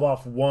to hold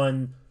off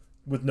one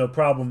with no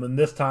problem, and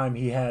this time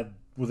he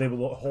was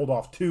able to hold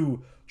off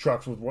 2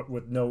 trucks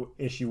with no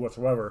issue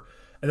whatsoever.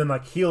 And then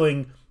like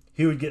healing,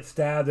 he would get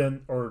stabbed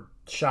or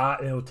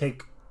shot, and it would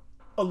take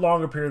a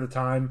longer period of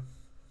time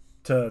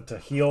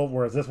to heal,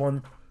 whereas this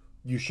one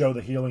you show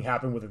the healing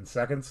happen within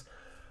seconds.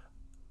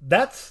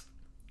 That's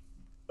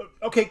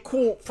okay,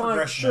 cool,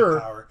 fine, sure.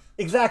 Power.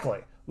 Exactly.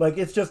 Like,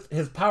 it's just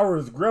his power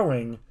is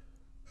growing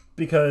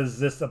because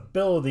this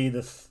ability,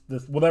 this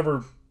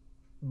whatever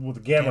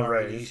with gamma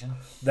rays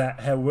that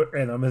had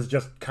in him has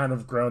just kind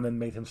of grown and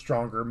made him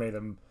stronger, made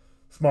him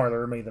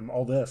smarter, made him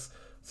all this.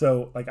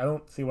 So like, I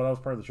don't see why that was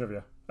part of the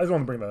trivia. I just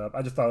want to bring that up.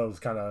 I just thought it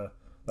was kind of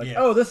like,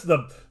 oh, this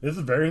is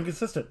very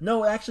inconsistent.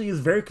 No, it actually is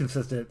very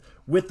consistent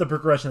with the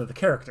progression of the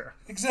character.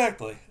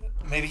 Exactly.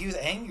 Maybe he was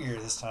angrier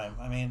this time.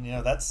 I mean,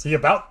 that's... He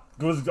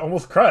was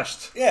almost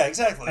crushed. Yeah,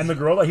 exactly. And the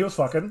girl that he was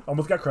fucking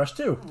almost got crushed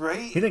too. Right.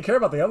 He didn't care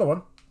about the other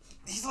one.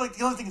 He's like,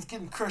 the only thing that's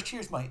getting crushed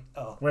here is my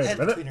head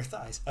between her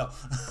thighs. Oh.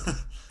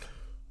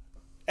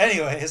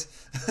 Anyways.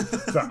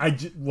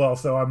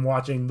 So I'm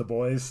watching The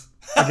Boys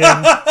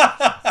again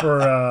for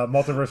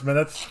Multiverse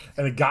Minutes,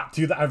 and it got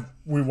to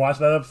we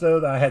watched that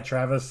episode. I had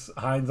Travis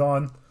Hines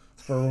on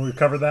for when we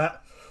covered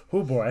that.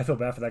 Oh boy, I feel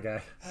bad for that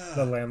guy,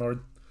 the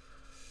landlord.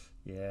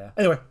 Yeah.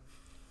 Anyway.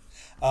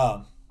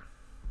 Oh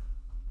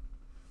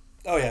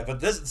yeah, but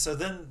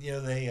then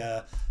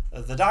they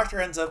the doctor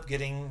ends up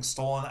getting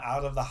stolen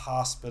out of the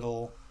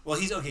hospital. Well,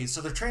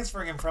 so they're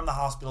transferring him from the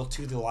hospital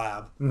to the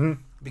lab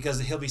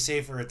because he'll be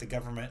safer at the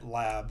government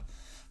lab.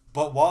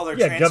 But while they're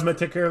government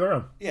take care of their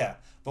own. Yeah,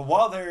 but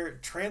while they're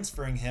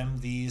transferring him,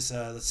 these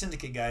the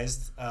syndicate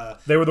guys,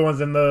 they were the ones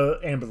in the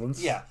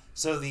ambulance. Yeah.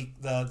 So the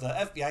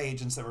FBI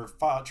agents that were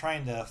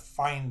trying to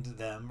find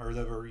them, or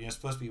that were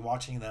supposed to be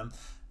watching them,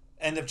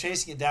 end up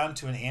chasing it down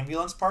to an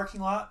ambulance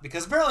parking lot,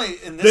 because apparently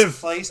in this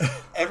place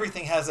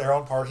everything has their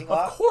own parking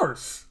lot. Of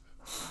course.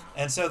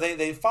 And so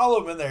they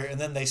follow him in there, and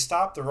then they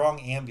stop the wrong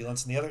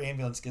ambulance, and the other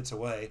ambulance gets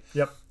away.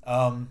 Yep.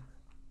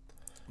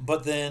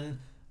 But then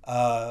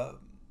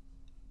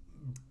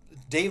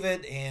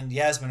David and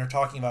Yasmin are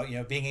talking about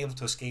being able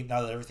to escape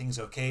now that everything's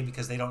okay,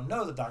 because they don't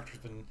know the doctor's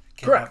been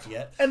kidnapped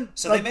yet. And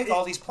so they make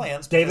all these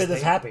plans. David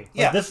is happy.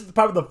 Yeah. Like, this is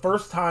probably the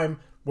first time,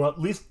 well, at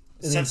least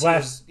in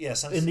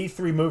in these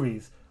 3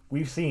 movies,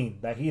 we've seen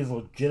that he is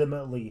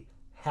legitimately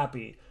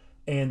happy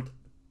and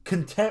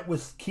content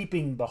with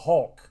keeping the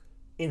Hulk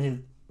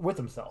with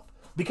himself,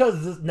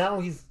 because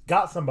now he's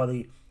got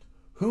somebody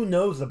who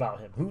knows about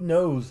him, who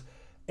knows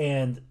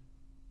and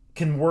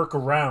can work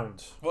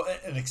around. Well,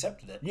 and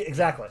accepted it. Yeah,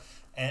 exactly.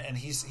 And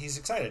he's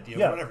excited,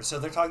 whatever. So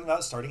they're talking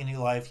about starting a new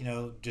life,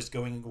 just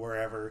going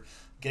wherever,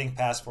 getting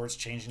passports,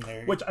 changing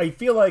their... Which I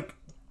feel like,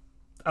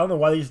 I don't know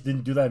why they just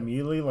didn't do that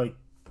immediately, like,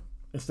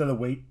 instead of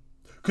wait.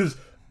 Because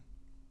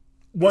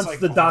once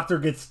the doctor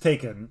gets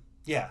taken...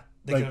 Yeah,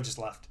 they could have just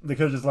left. They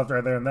could have just left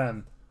right there and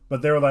then.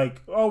 But they were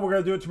like, oh, we're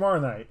going to do it tomorrow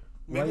night.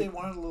 Maybe they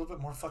wanted a little bit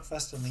more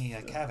fuckfest in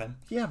the cabin.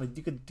 Yeah, but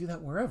you could do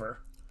that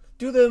wherever.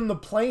 Do that in the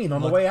plane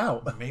on the way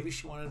out. Maybe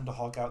she wanted him to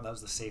Hulk out, and that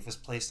was the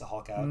safest place to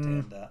Hulk out.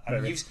 And I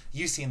mean,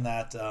 you've seen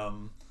that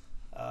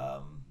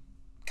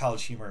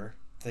College Humor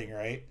thing,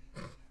 right?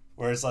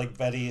 Where it's like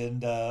Betty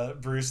and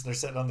Bruce, and they're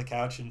sitting on the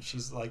couch, and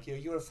she's like, you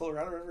want to fool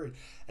around or whatever?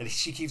 And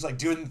she keeps like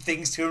doing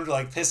things to him to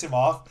like piss him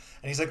off.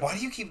 And he's like, why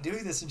do you keep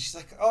doing this? And she's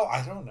like, oh,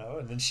 I don't know.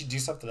 And then she'd do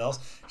something else.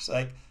 She's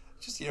like,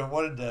 just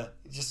wanted to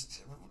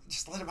just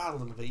let him out a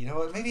little bit,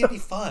 maybe it'd be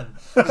fun.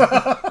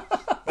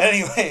 But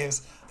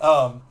anyways,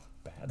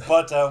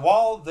 but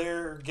while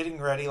they're getting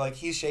ready, like,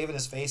 he's shaving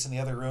his face in the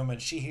other room, and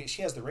she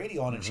has the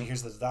radio on, and she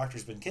hears that the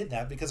doctor's been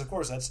kidnapped, because of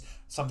course that's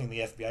something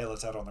the FBI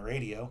lets out on the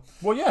radio.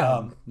 Well,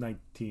 yeah,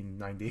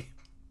 1990.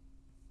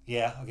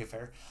 Yeah, okay,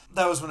 fair.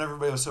 That was when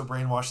everybody was so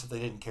brainwashed that they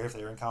didn't care if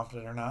they were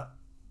incompetent or not.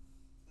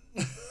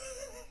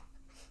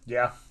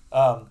 Yeah.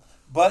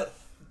 But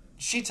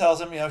she tells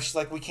him, she's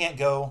like, we can't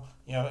go,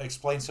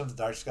 explains to him the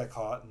doctor just got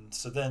caught, and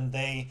so then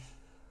they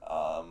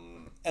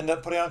end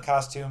up putting on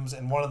costumes,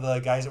 and one of the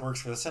guys that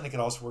works for the syndicate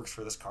also works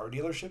for this car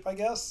dealership, I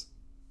guess.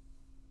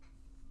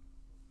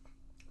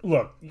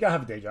 Look, you gotta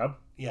have a day job.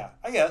 Yeah,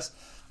 I guess.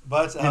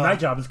 But your night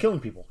job is killing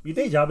people. Your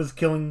day job is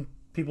killing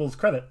people's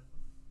credit.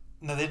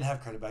 No, they didn't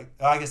have credit back.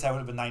 I guess that would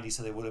have been 90,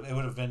 so it would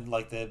have been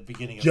like the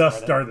beginning of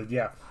just started,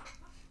 yeah.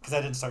 Because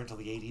that didn't start until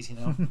the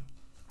 80s,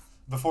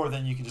 Before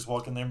then, you could just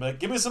walk in there and be like,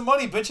 give me some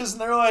money, bitches.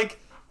 And they're like,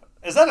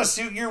 is that a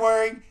suit you're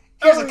wearing?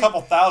 Here's a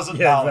couple $1,000.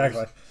 Yeah,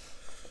 exactly.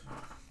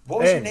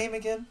 What was your name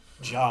again?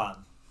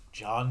 John.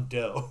 John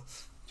Doe.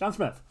 John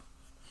Smith.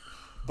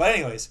 But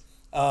anyways,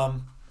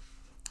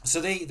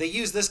 so they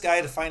use this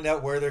guy to find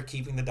out where they're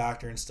keeping the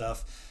doctor and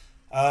stuff.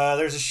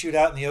 There's a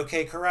shootout in the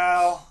OK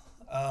Corral.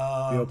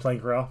 The old plane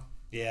corral.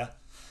 Yeah.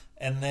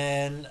 And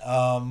then...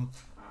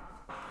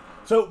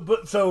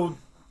 So,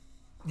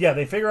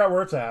 they figure out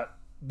where it's at.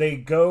 They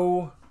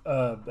go...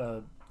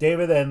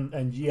 David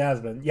and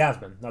Yasmin,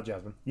 not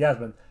Jasmine,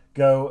 Yasmin,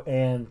 go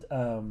and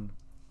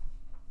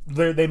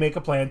they make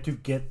a plan to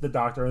get the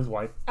doctor and his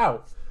wife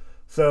out.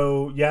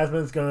 So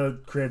Yasmin's going to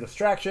create a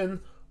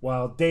distraction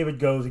while David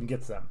goes and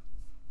gets them.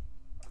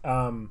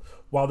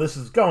 While this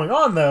is going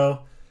on,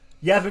 though,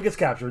 Yasmin gets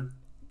captured,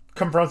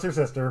 confronts her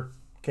sister.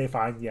 Okay,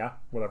 fine, yeah,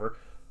 whatever.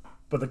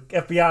 But the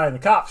FBI and the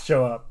cops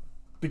show up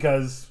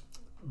because...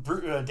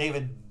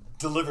 David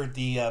delivered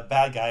the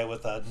bad guy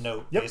with a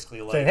note,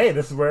 basically. Like, saying, hey,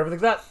 this is where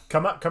everything's at.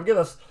 Come get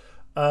us.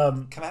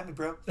 Come at me,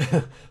 bro.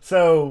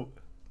 So,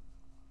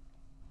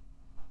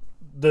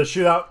 the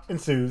shootout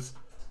ensues.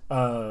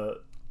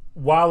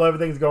 While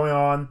everything's going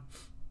on,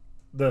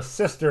 the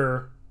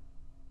sister,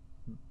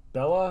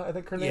 Bella, I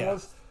think her name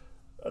was,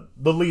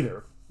 the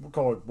leader, we'll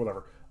call her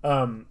whatever.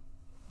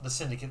 The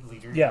syndicate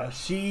leader. Yeah,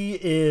 she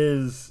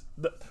is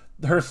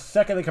her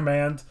second in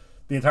command.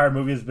 The entire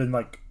movie has been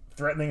like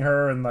threatening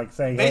her and like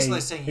saying, basically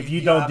hey, saying if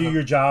you don't do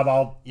your job,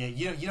 I'll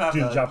you don't have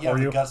do the job for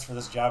you. The guts for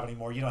this job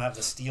anymore. You don't have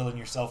the steel in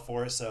yourself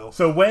for it. So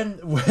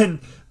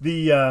when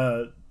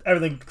the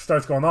everything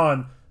starts going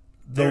on,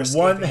 the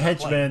one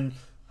henchman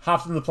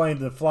hops in the plane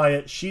to fly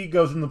it. She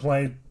goes in the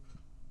plane.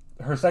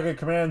 Her second in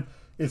command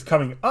is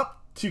coming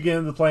up to get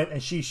in the plane,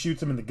 and she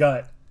shoots him in the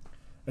gut.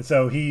 And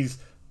so he's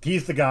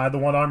the guy, the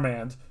one-armed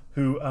man,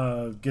 who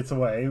gets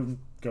away,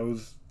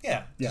 goes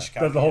does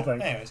the whole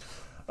thing. Anyways,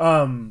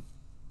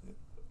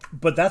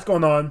 but that's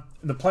going on,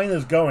 and the plane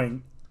is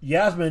going.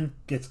 Yasmin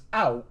gets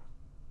out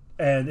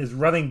and is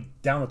running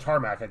down the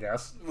tarmac, I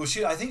guess. Well,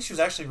 I think she was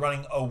actually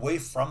running away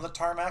from the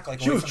tarmac, like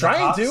she away was from trying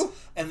the cops, to.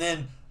 And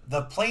then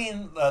the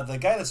plane, the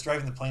guy that's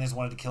driving the plane has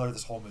wanted to kill her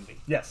this whole movie.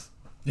 Yes.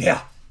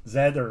 Yeah.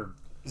 Zed or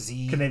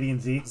Z. Canadian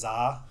Z.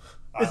 Za.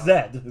 It's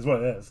Zed, is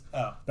what it is.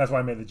 Oh. That's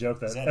why I made the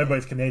joke that Zed,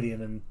 everybody's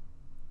Canadian and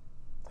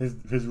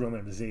his real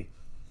name is Z.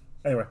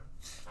 Anyway.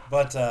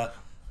 But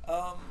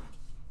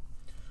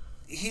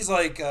he's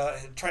like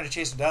trying to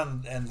chase him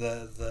down, and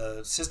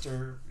the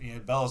sister,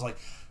 Bella's like,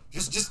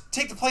 just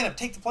take the plane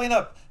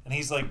up, and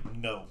he's like,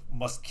 no,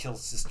 must kill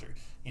sister,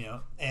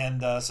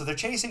 and so they're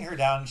chasing her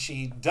down.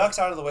 She ducks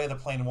out of the way of the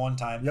plane one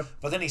time,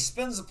 but then he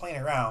spins the plane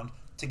around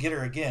to get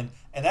her again,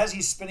 and as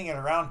he's spinning it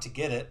around to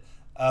get it,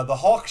 the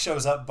Hulk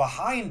shows up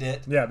behind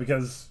it. Yeah,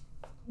 because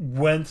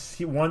once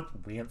he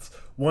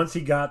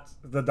got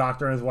the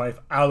doctor and his wife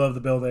out of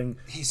the building,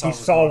 he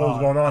saw what was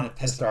going on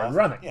and started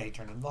running. Yeah, he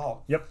turned into the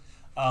Hulk. Yep.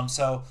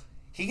 So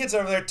he gets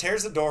over there,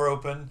 tears the door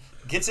open,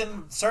 gets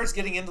in, starts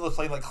getting into the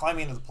plane, like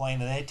climbing into the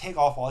plane, and they take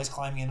off while he's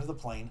climbing into the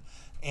plane.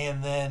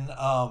 And then,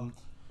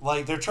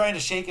 like, they're trying to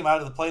shake him out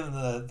of the plane,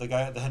 and the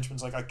guy, the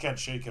henchman's like, I can't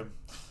shake him.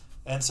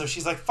 And so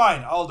she's like,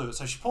 fine, I'll do it.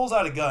 So she pulls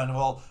out a gun.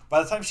 Well,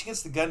 by the time she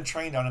gets the gun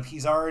trained on him,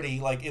 he's already,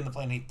 like, in the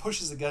plane. And he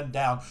pushes the gun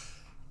down,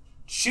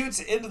 shoots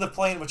into the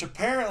plane, which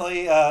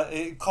apparently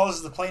it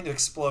causes the plane to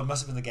explode.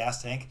 Must have been the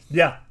gas tank.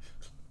 Yeah.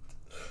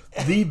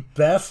 The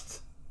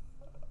best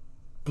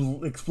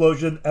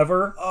explosion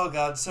ever. Oh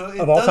god! So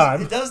of all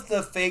time. It does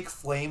the fake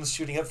flames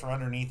shooting up from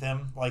underneath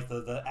him, like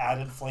the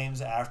added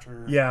flames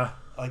after,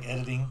 like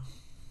editing.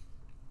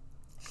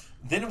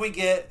 Then we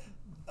get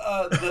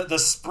the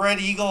spread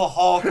eagle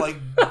Hulk like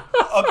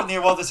up in the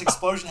air while this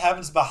explosion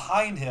happens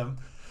behind him,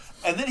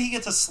 and then he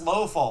gets a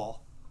slow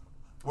fall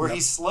where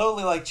he's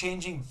slowly like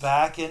changing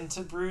back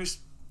into Bruce.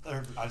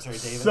 Or I'm sorry,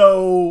 David.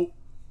 So,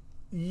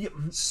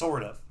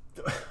 sort of.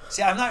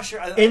 See, I'm not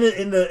sure.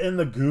 In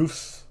the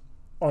goofs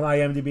on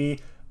IMDb,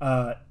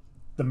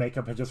 the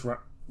makeup had just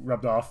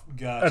rubbed off.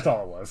 Gotcha. That's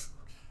all it was.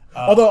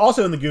 Although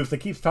also in the goofs,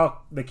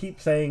 they keep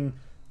saying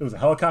it was a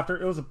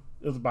helicopter. It was a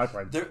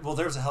biplane. There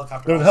was a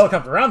helicopter. There was a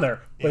helicopter around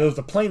there, but it was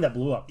the plane that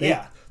blew up.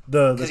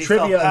 The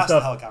trivia and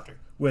stuff. The helicopter.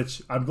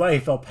 Which I'm glad he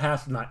fell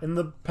past, not in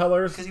the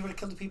pillars. Because he would have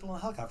killed the people in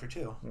the helicopter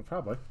too. Well,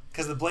 probably.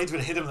 Because the blades would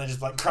have hit him and then just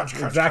like crunch.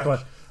 Exactly.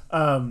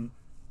 Crunch.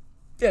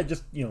 Yeah,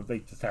 just they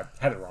just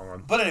had it wrong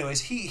on. But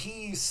anyways,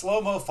 he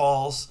slow-mo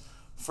falls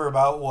for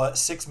about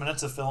 6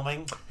 minutes of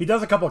filming. He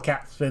does a couple of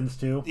cat spins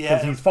too. Yeah,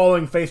 because he's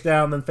falling face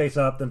down, then face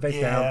up, then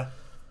face down.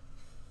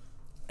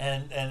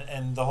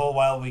 And the whole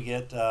while we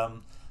get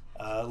Lou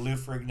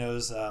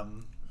Ferrigno's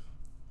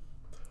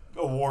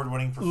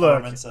award-winning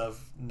performance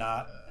of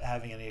not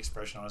having any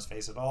expression on his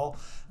face at all.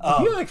 He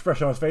had an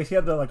expression on his face. He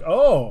had the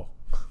oh.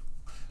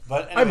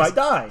 But anyways, I might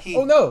die.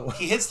 Oh no!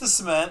 He hits the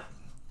cement.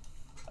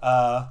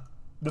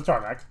 The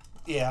tarmac.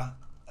 Yeah.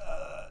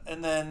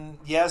 And then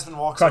Yasmin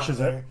walks crushes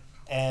over there, it.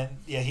 and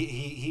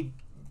he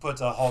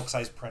puts a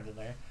Hulk-sized print in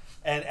there.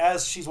 And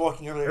as she's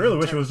walking over there, I really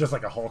wish it was just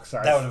like a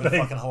Hulk-sized. That would have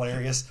been fucking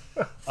hilarious.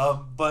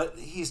 But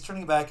he's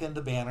turning back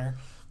into Banner,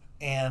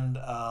 and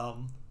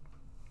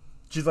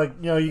she's like,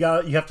 you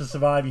have to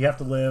survive, you have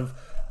to live,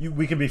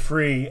 we can be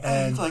free,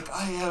 and he's like,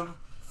 I am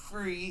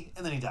free,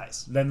 and then he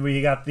dies. Then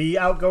we got the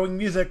outgoing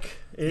music.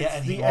 It's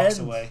and the he walks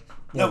end. away.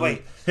 Well, no,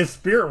 wait. His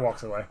spirit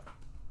walks away.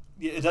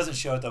 It doesn't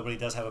show it though, but he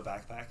does have a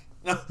backpack.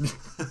 No.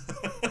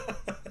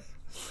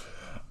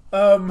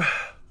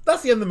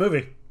 That's the end of the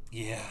movie.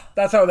 Yeah.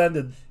 That's how it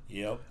ended.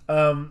 Yep.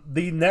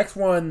 The next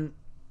one,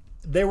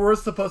 there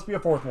was supposed to be a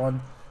fourth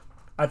one.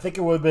 I think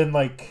it would have been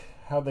like,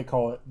 how'd they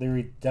call it? The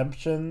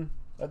Redemption.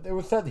 It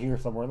was said here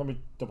somewhere. Let me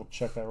double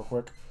check that real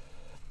quick.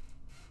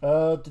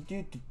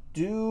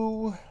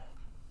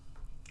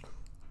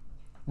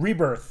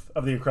 Rebirth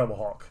of the Incredible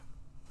Hulk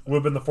would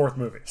have been the fourth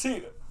movie.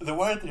 See, the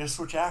way they just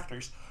switch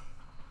actors.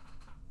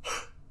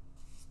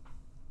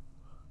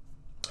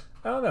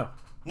 I don't know.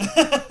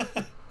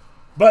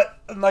 But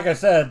like I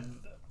said,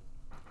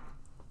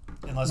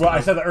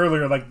 I said it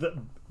earlier. Like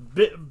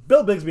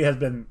Bill Bixby has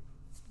been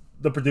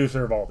the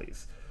producer of all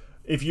these.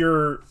 If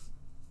you're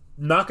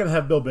not going to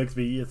have Bill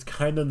Bixby, it's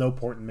kind of no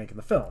point in making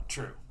the film.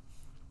 True.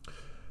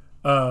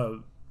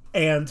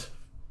 And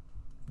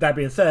that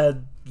being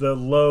said, the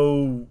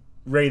low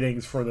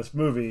ratings for this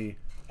movie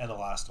and the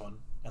last one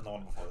and the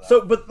one before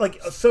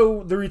that.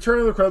 So the Return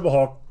of the Incredible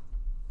Hulk.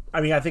 I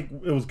mean, I think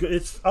it was good.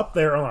 It's up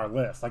there on our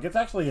list. Like, it's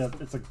actually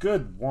it's a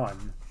good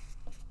one.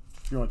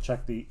 If you want to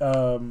check the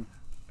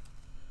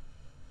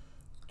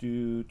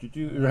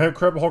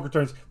Incredible Hulk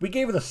Returns. We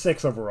gave it a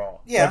 6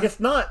 overall. Yeah,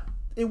 like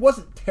it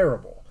wasn't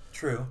terrible.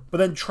 True. But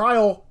then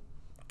Trial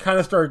kind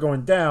of started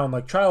going down.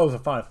 Like, Trial was a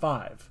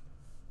 5.5,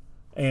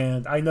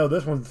 and I know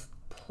this one's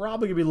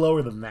probably gonna be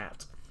lower than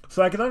that.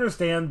 So I can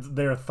understand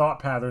their thought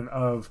pattern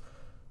of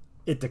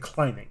it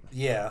declining.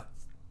 Yeah.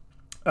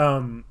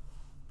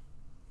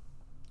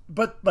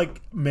 But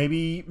like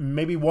maybe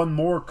one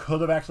more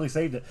could have actually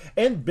saved it.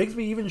 And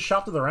Bixby even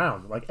shopped it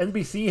around. Like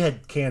NBC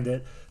had canned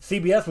it.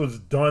 CBS was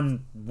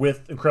done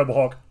with Incredible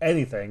Hulk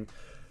anything.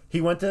 He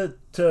went to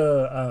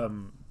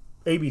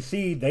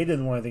ABC. They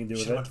didn't want anything to do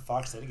with it. Went to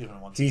Fox. They didn't give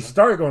him one. He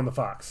started going to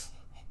Fox,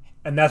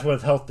 and that's when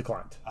his health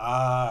declined.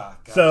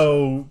 Gotcha.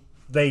 So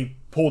they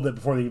pulled it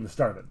before they even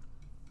started,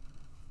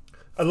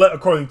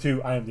 according to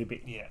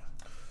IMDb. Yeah.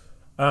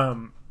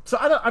 So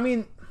I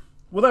mean,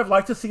 would I have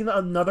liked to see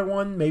another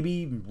one?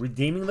 Maybe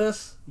redeeming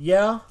this,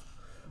 yeah.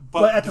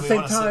 But at the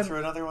same time, sit through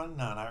another one?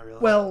 No, not really.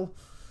 Well,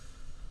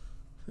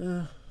 I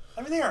mean,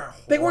 they aren't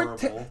horrible. They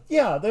weren't.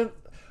 Yeah,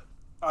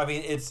 I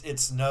mean,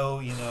 it's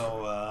no,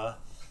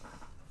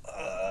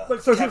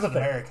 so here's the thing.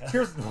 America.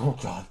 Oh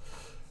god.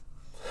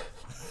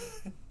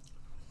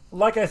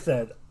 Like I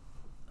said,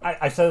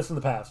 I said this in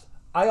the past.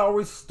 I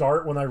always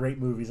start when I rate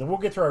movies, and we'll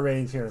get to our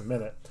ratings here in a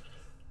minute.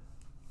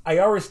 I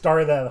always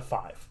started at a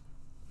 5.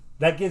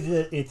 That gives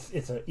it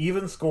it's an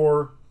even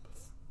score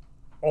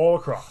all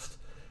across.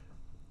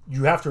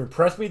 You have to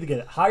impress me to get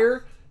it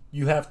higher.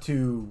 You have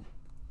to.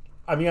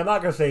 I mean, I'm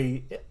not going to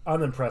say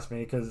unimpress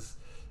me because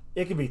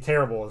it can be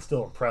terrible and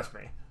still impress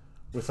me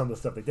with some of the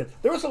stuff they did.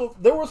 There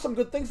were some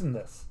good things in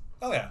this.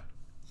 Oh yeah.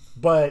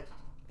 But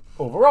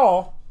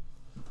overall,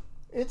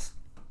 it's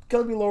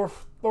going to be lower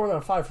than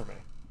a 5 for me.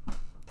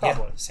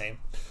 Probably. Yeah, same.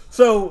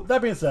 So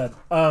that being said,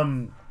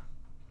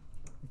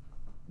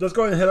 let's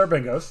go ahead and hit our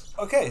bingos.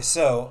 Okay,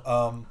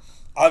 so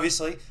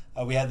obviously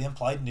we had the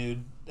implied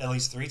nude at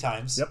least 3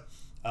 times. Yep.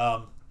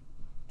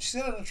 She's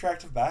got an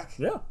attractive back.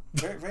 Yeah.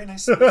 Very, very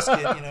nice skin,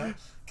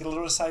 Get a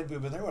little side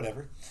boob in there,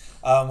 whatever.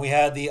 We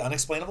had the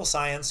unexplainable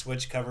science,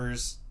 which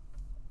covers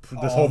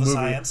this whole movie.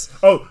 Science.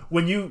 Oh,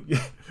 when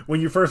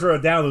you first wrote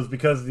it down, it was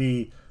because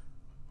the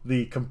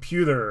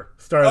computer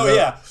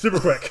started super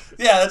quick.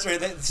 Yeah, that's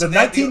right. So the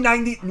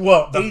 1990,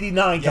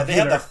 89 computer. Yeah, they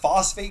had the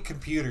phosphate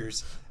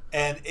computers,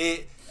 and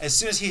as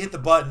soon as he hit the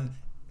button,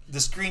 the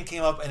screen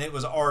came up and it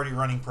was already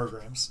running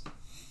programs.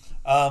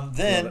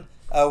 Then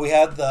we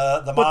had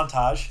the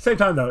montage. Same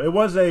time though, it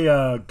was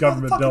a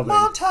government building.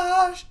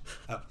 Montage.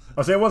 Oh.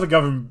 I'll say it was a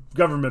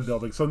government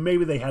building, so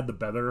maybe they had the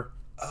better.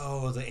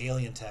 Oh, the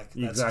alien tech.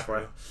 That's exactly.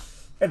 True.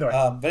 Anyway,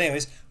 but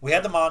anyways, we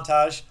had the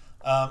montage.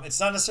 It's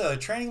not necessarily a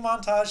training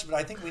montage, but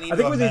I think we need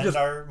to amend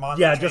our montage.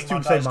 Yeah, just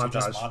to say montage.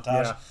 Just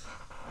montage.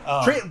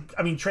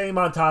 Yeah. Training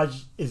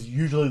montage is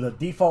usually the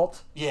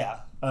default. Yeah.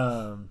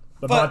 But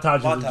montage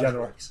is in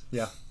general. Works.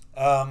 Yeah.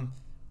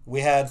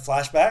 We had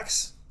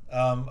flashbacks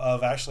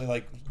of actually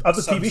of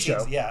the TV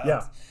show.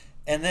 Yeah.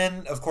 And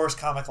then, of course,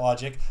 comic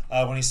logic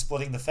when he's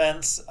splitting the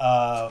fence,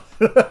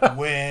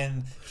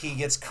 when he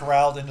gets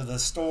corralled into the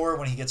store,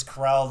 when he gets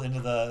corralled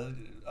into the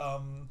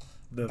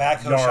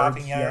backhoe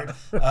shopping yard,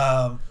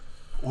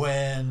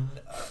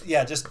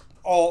 just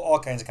all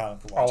kinds of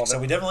comic logic. So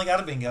we definitely got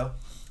a bingo.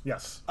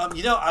 Yes.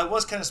 I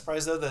was kind of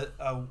surprised though that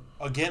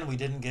again we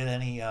didn't get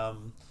any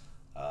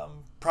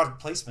product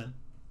placement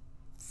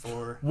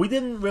for. We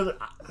didn't really.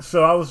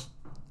 So I was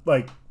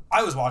like,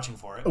 I was watching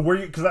for it. Were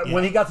you? Because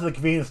when he got to the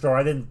convenience store,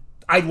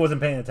 I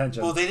wasn't paying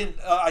attention. Well, they didn't.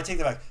 I take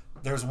that back.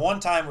 There was one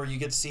time where you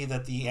get to see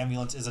that the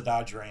ambulance is a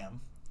Dodge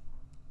Ram,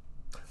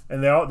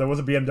 and there was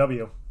a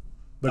BMW.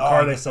 The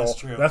car they sold. That's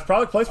true. That's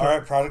product placement. All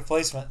right, product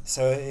placement.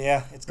 So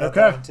yeah, it's got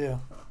that one too.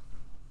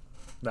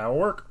 That'll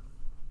work.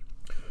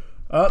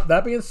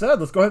 That being said,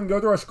 let's go ahead and go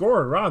to our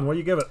score. Ron, what do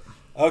you give it?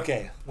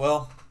 Okay,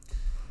 well,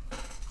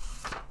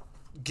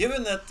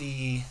 given that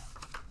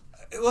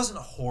it wasn't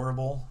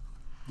horrible.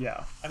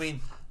 Yeah. I mean,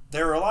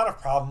 there were a lot of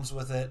problems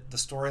with it. The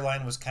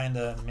storyline was kind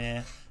of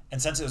meh.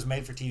 And since it was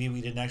made for TV, we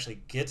didn't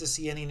actually get to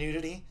see any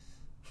nudity.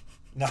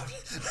 No.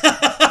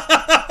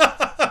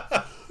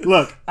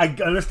 Look, I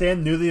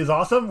understand Newsy is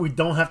awesome. We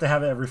don't have to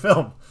have it every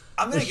film.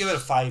 I'm gonna give it a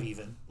 5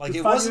 even. Like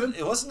it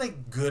wasn't a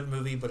good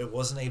movie, but it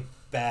wasn't a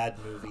bad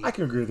movie. I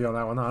can agree with you on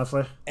that one,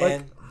 honestly.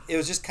 And it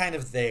was just kind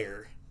of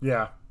there.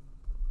 Yeah.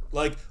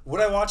 Like, would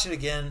I watch it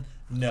again?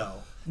 No.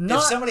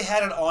 If somebody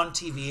had it on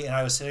TV and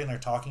I was sitting there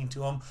talking to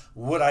them,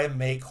 would I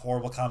make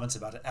horrible comments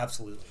about it?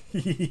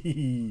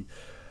 Absolutely.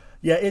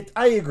 Yeah,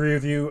 I agree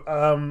with you.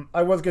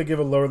 I was gonna give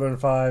it lower than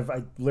 5.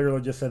 I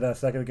literally just said that a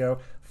second ago.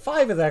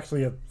 5 is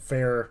actually a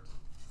fair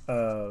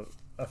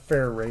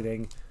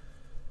rating.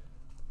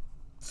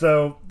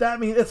 So that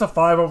means it's a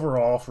 5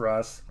 overall for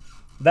us.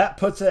 That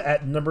puts it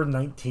at number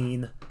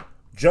 19,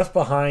 just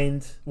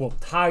behind, well,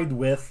 tied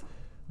with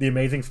The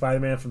Amazing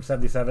Spider-Man from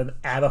 77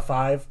 at a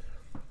 5,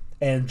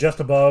 and just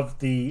above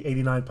the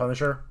 89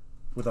 Punisher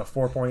with a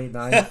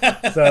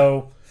 4.89.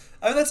 So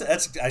I mean,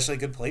 that's actually a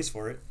good place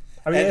for it.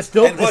 I mean, it's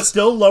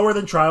still lower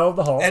than Trial of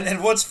the Hulk.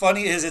 And what's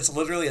funny is it's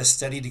literally a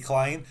steady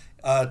decline.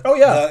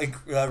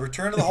 The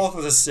Return of the Hulk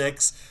was a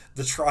 6.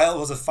 The Trial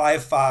was a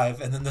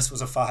 5.5, and then this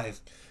was a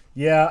 5.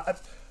 Yeah,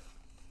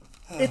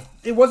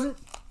 it wasn't.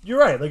 You're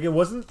right. Like, it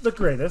wasn't the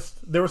greatest.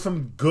 There were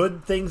some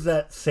good things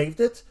that saved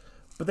it,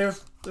 but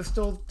there's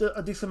still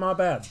a decent amount of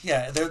bad.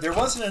 Yeah, there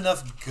wasn't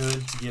enough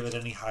good to give it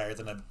any higher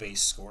than a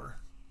base score.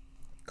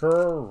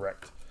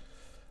 Correct.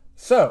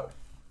 So,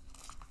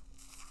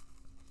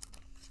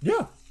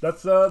 yeah,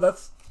 that's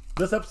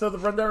this episode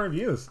of Rundown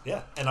Reviews.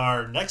 Yeah, and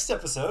our next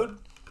episode,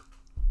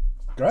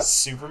 Go ahead.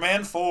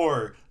 Superman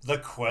 4: The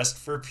Quest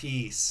for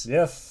Peace.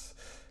 Yes,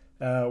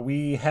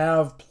 we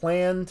have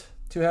planned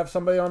to have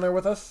somebody on there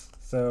with us,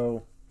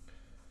 so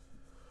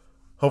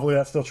hopefully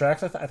that still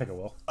tracks. I think it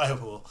will. I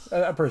hope it will.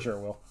 I'm pretty sure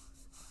it will.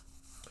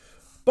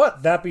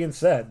 But that being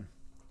said,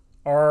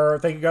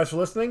 thank you guys for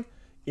listening.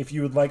 If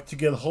you would like to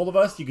get a hold of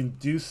us, you can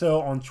do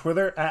so on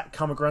Twitter at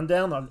Comic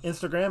Rundown, on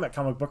Instagram at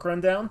Comic Book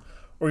Rundown,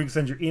 or you can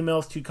send your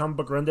emails to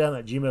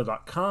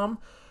comicbookrundown@gmail.com.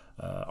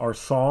 Our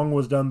song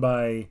was done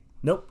by...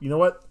 Nope, you know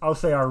what? I'll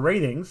say our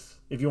ratings.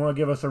 If you want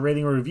to give us a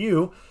rating or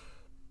review,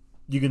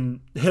 you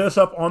can hit us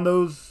up on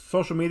those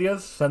social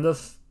medias. Send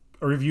us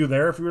a review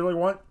there if you really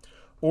want.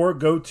 Or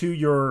go to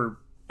your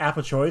app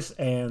of choice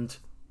and,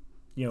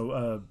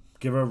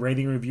 give a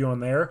rating review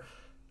on there.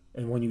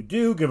 And when you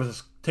do,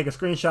 take a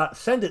screenshot,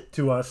 send it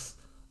to us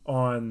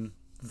on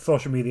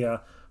social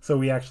media so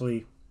we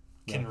actually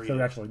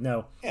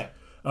know. Yeah.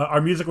 Our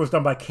music was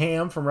done by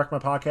Cam from Wreck My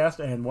Podcast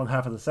and one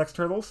half of the Sex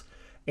Turtles.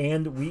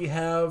 And we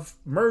have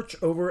merch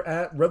over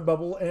at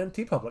Redbubble and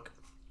TeePublic.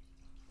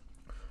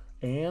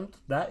 And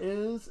that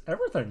is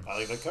everything. I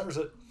think that covers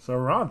it. So,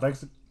 Ron,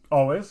 thanks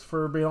always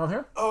for being on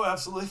here. Oh,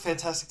 absolutely.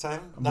 Fantastic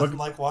time. Nothing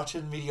like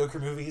watching mediocre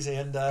movies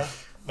and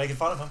making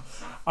fun of them.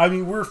 I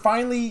mean, we're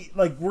finally,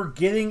 we're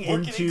getting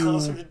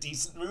closer to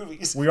decent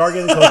movies. We are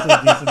getting closer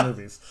to decent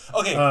movies.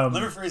 Okay, let me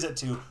rephrase that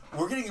too.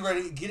 We're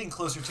getting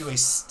closer to a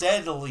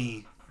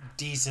steadily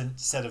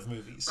decent set of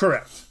movies.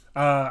 Correct.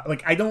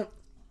 There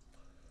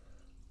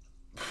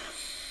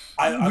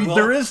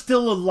is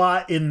still a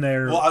lot in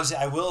there. Well,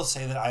 I will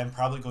say that I am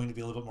probably going to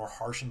be a little bit more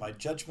harsh in my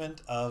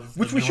judgment of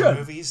the newer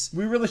movies.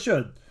 We really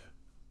should.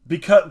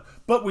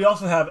 But we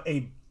also have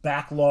a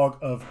backlog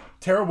of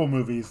terrible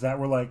movies that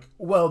were like,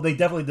 well, they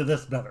definitely did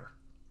this better.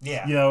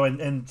 Yeah.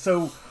 And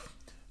so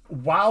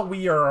while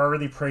we are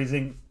already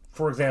praising,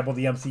 for example,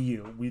 the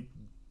MCU,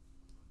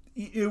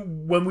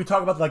 when we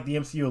talk about the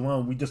MCU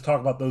alone, we just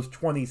talk about those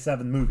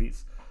 27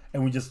 movies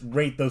and we just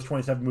rate those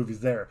 27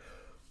 movies there.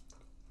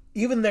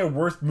 Even their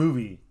worst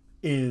movie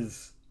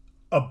is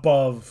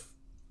above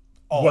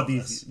what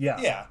these. Yeah.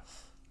 Yeah.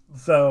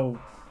 So.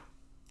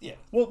 Yeah.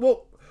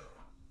 Well,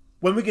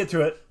 when we get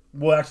to it,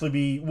 we'll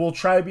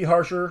try to be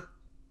harsher.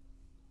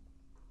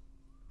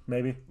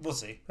 Maybe. We'll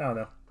see. I don't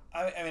know.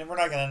 I mean, we're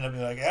not going to end up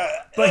being like,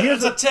 but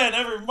here's a 10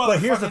 every motherfucking 10. But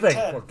here's the thing.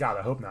 Well, God,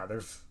 I hope not. We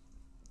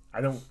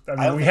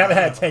haven't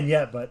had a 10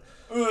 yet, but.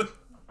 The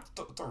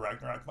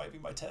Ragnarok might be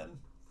my 10.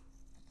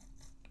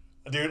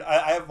 Dude,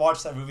 I have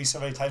watched that movie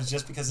so many times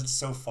just because it's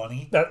so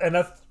funny. I'm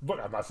not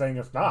saying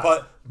it's not.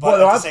 But at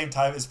the same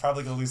time, it's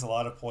probably going to lose a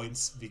lot of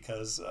points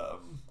because...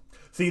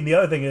 See, the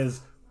other thing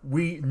is,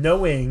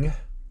 knowing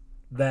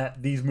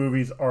that these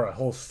movies are a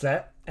whole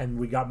set and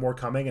we got more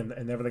coming and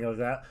everything like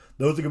that,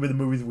 those are going to be the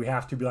movies we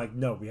have to be like,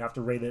 no, we have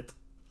to rate it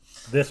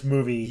this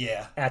movie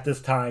at this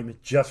time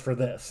just for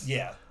this.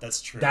 Yeah,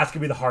 that's true. That's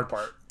going to be the hard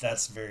part.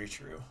 That's very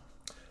true.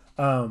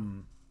 But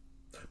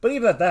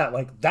even at that,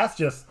 that's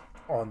just...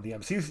 on the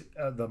MCU,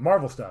 the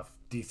Marvel stuff.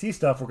 DC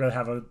stuff, we're going to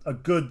have a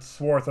good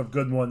swath of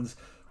good ones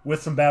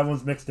with some bad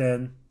ones mixed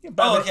in.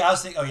 I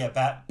was thinking,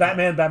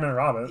 Batman and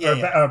Robin.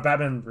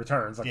 Batman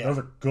Returns. Those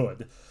are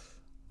good.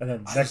 And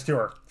then next two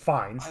are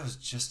fine. I was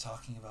just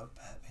talking about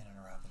Batman and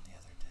Robin the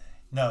other day.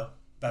 No,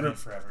 Batman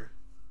Forever.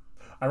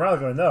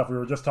 Ironically enough, we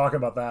were just talking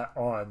about that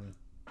on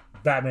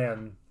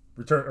Batman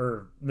Return,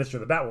 or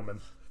Mystery of the Batwoman.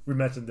 We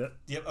mentioned it.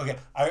 Yep, okay.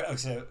 But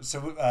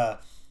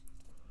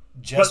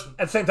at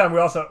the same time, we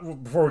also,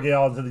 before we get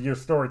all into your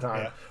story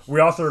time, we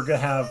also are going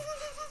to have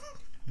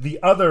the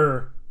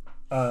other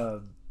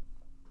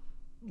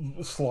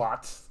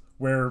slots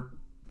where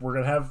we're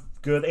gonna have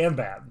good and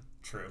bad.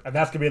 True. And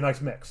that's gonna be a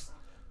nice mix.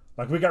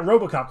 Like we got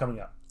RoboCop coming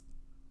up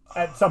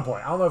at some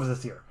point. I don't know if it's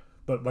this year,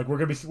 but like we're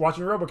gonna be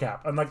watching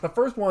RoboCop, and like the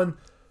first one,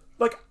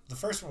 like the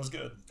first one was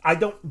good. I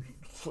don't.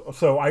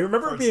 So I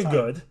remember it being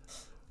good.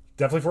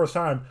 Definitely first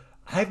time.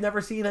 I've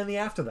never seen any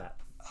after that.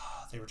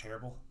 Oh, they were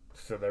terrible.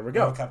 So there we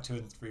go. RoboCop 2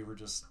 and 3 were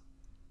just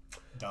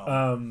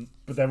dumb.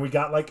 But then we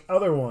got like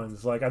other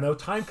ones. Like I know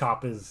Time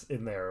Cop is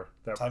in there.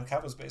 Time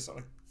Cop was based on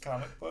a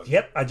comic book.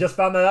 Yep, I just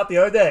found that out the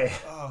other day.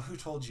 Oh, who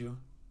told you?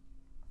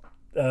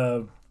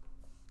 DC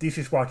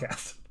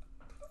Squadcast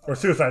or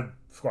Suicide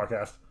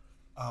Squadcast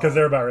because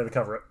they're about ready to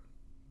cover it.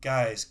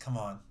 Guys, come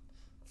on.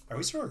 Are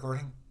we still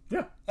recording?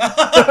 Yeah.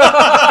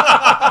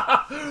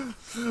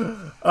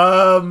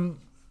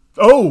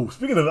 Oh,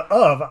 speaking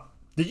of,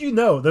 did you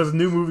know there's a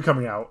new movie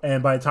coming out,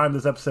 and by the time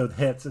this episode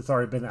hits, it's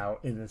already been out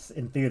in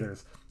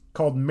theaters,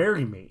 called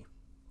Marry Me,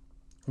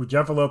 with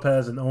Jennifer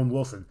Lopez and Owen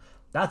Wilson.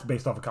 That's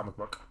based off a comic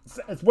book.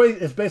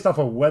 It's based off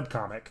a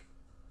webcomic.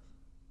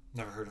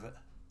 Never heard of it.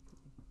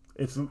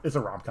 It's a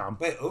rom-com.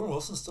 Wait, Owen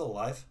Wilson's still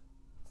alive?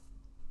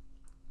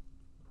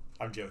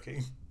 I'm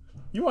joking.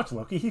 You watch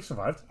Loki. He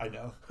survived. I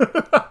know.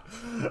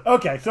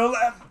 Okay, so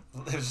it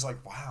was just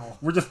like, wow.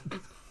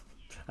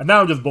 And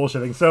now I'm just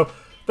bullshitting. So,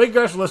 thank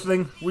you guys for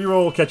listening. We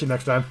will catch you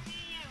next time.